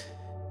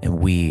 and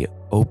we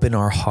open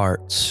our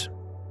hearts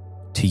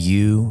to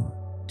you,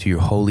 to your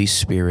Holy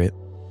Spirit,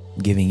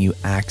 giving you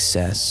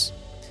access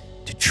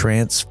to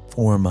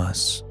transform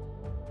us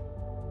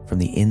from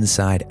the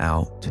inside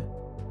out,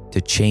 to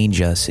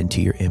change us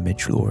into your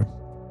image, Lord.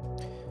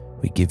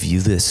 We give you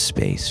this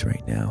space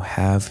right now.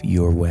 Have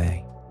your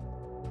way.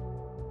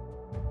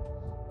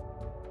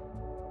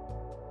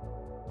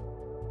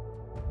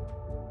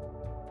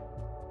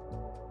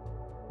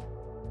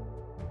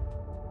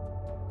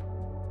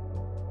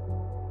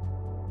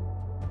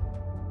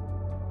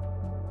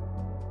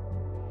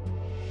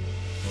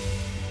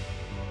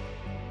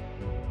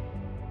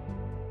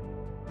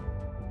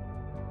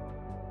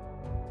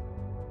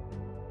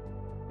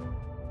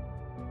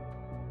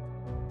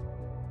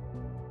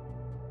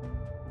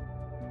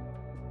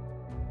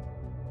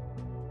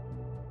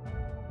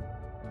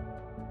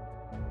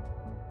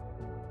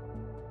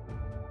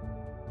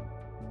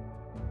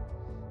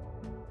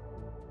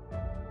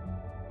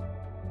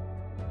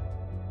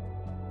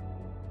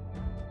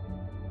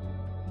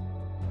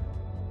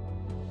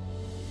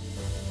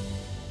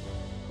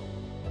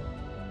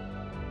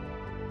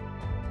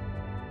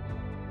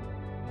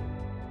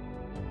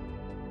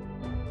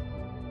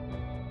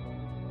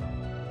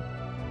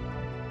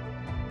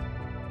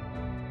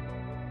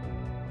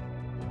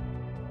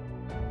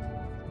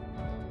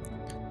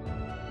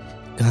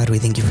 God, we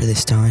thank you for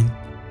this time.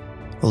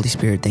 Holy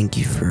Spirit, thank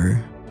you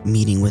for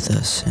meeting with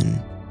us.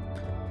 And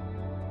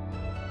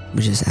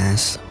we just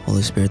ask,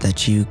 Holy Spirit,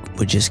 that you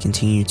would just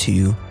continue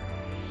to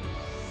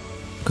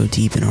go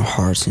deep in our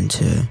hearts and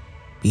to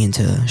begin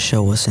to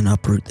show us and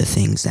uproot the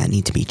things that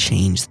need to be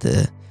changed,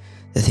 the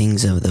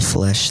things of the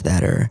flesh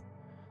that are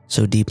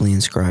so deeply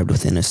inscribed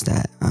within us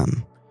that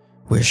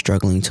we're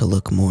struggling to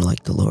look more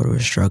like the Lord. We're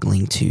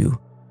struggling to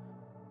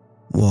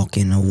walk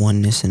in a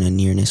oneness and a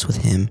nearness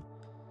with him.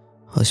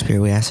 Holy Spirit,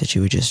 we ask that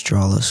you would just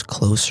draw us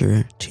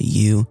closer to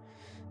you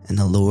and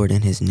the Lord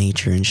and his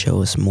nature, and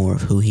show us more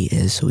of who he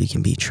is, so we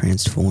can be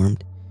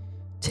transformed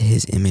to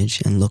his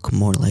image and look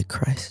more like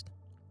Christ.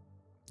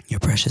 In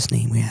your precious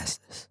name we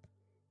ask this.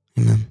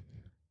 Amen.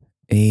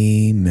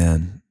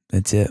 Amen.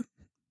 That's it.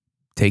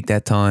 Take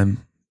that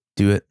time.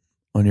 Do it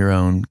on your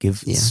own.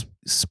 Give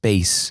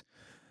space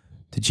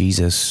to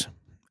Jesus,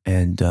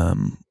 and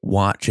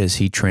watch as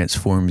he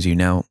transforms you.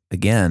 Now,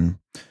 again,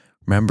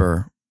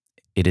 remember,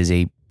 it is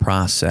a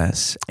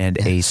process, and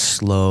a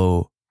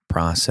slow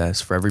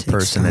process. For every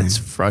person that's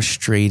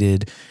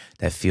frustrated,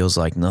 that feels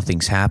like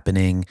nothing's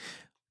happening,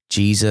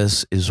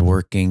 Jesus is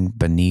working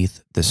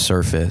beneath the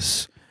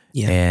surface.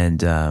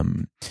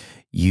 And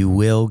you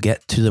will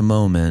get to the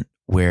moment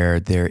where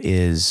there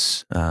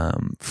is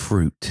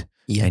fruit.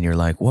 And you're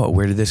like, whoa,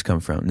 where did this come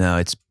from? No,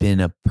 it's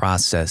been a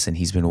process, and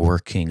he's been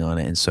working on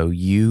it. And so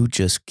you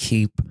just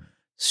keep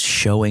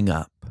showing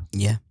up.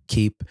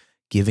 Keep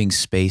giving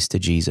space to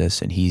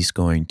Jesus, and he's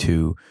going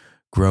to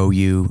grow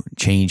you,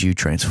 change you,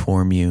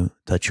 transform you,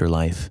 touch your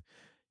life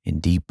in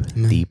deep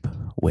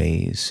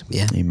ways.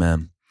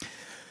 Amen.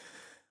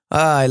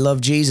 I love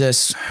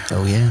Jesus.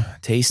 Oh, yeah.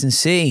 Taste and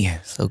see.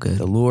 So good.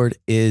 The Lord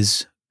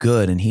is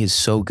good, and he is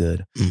so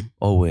good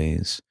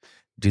always.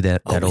 do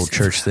that Always old and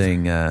church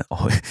thing.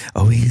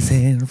 Always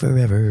and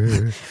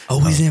forever.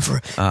 Always and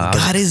forever.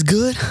 God is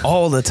good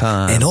All the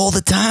time. and all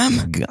the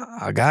time.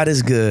 God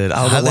is good.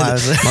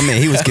 Otherwise, My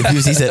man, he was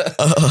confused. He said,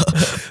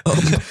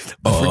 I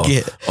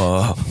forget.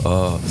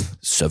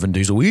 7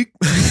 days a week.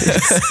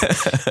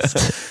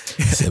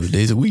 7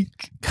 days a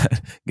week.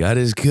 God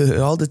is good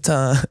all the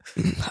time.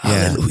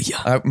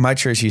 Hallelujah. My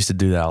church used to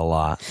do that a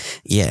lot.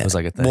 Yeah. It was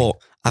like a thing. Well,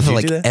 I Did feel you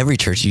like do that? every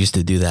church used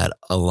to do that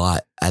a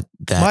lot at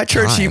that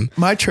time.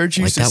 My church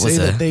used Like, to that was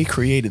say a- that they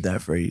created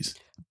that phrase.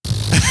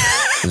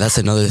 That's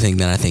another thing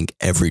that I think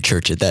every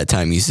church at that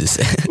time used to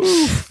say.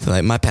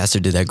 Like my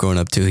pastor did that growing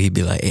up too. He'd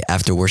be like, hey,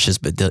 after worship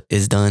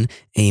is done,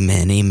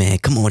 amen, amen.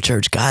 Come on,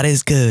 church, God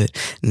is good.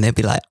 And they'd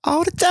be like,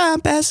 all the time,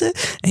 pastor.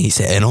 And he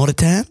said, and all the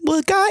time,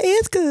 well, God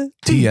is good.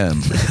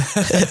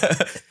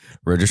 TM.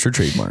 Registered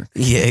trademark.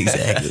 Yeah,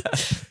 exactly.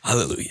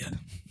 Hallelujah.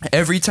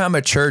 Every time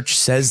a church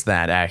says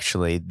that,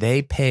 actually,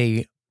 they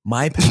pay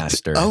my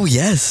pastor Oh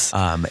yes.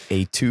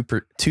 a 2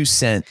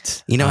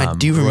 cent. You know, I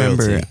do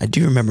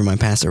remember my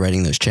pastor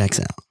writing those checks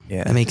out.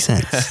 Yeah. That makes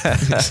sense.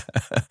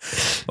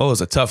 Oh, it was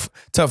a tough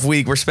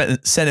week. We're sending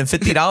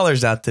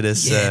 $50 out to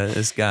this Yeah.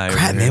 This guy. over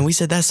Crap, here. man, we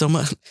said that so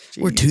much.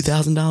 We're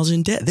 $2,000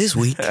 in debt this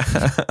week.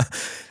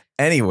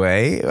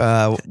 Anyway,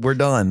 we're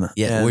done.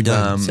 Yeah, we're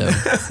done, so.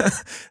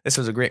 This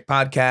was a great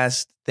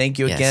podcast. Thank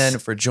you Yes. again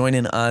for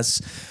joining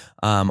us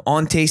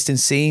on Taste and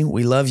See.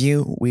 We love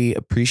you. We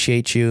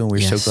appreciate you. And we're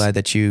Yes. so glad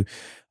that you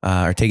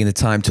are taking the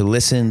time to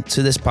listen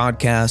to this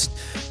podcast.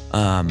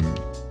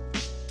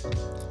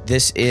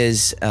 This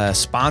is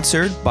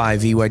sponsored by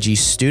VYG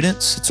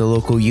Students. It's a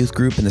local youth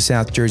group in the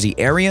South Jersey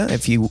area.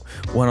 If you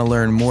want to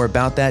learn more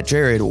about that,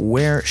 Jared,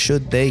 where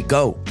should they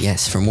go?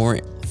 Yes, for more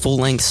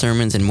full-length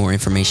sermons and more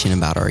information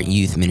about our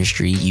youth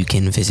ministry, you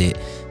can visit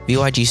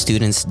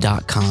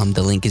vygstudents.com.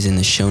 The link is in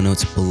the show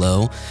notes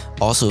below.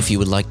 Also, if you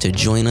would like to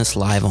join us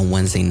live on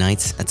Wednesday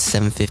nights at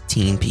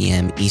 7:15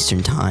 p.m.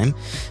 Eastern Time,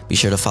 be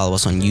sure to follow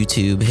us on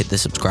YouTube, hit the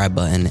subscribe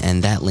button,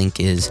 and that link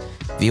is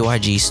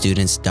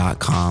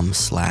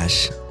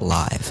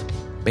vygstudents.com/live.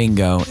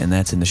 Bingo. And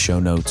that's in the show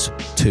notes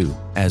too,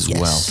 as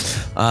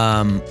Yes.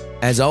 well.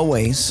 As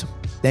always,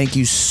 thank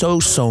you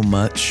so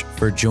much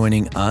for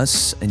joining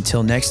us.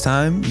 Until next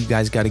time, you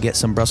guys got to get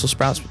some Brussels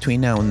sprouts between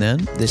now and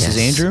then. This is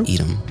Andrew. Eat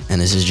 'em. And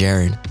this is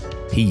Jared.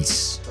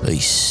 Peace.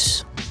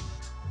 Peace.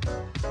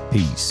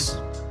 Peace.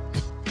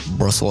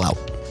 Brussels out.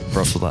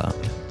 Brussels out.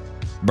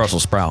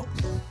 Brussels sprout.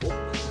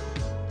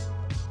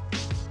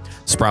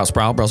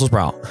 Sprout, Brussels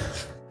sprout.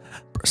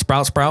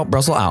 Sprout,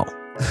 Brussels out.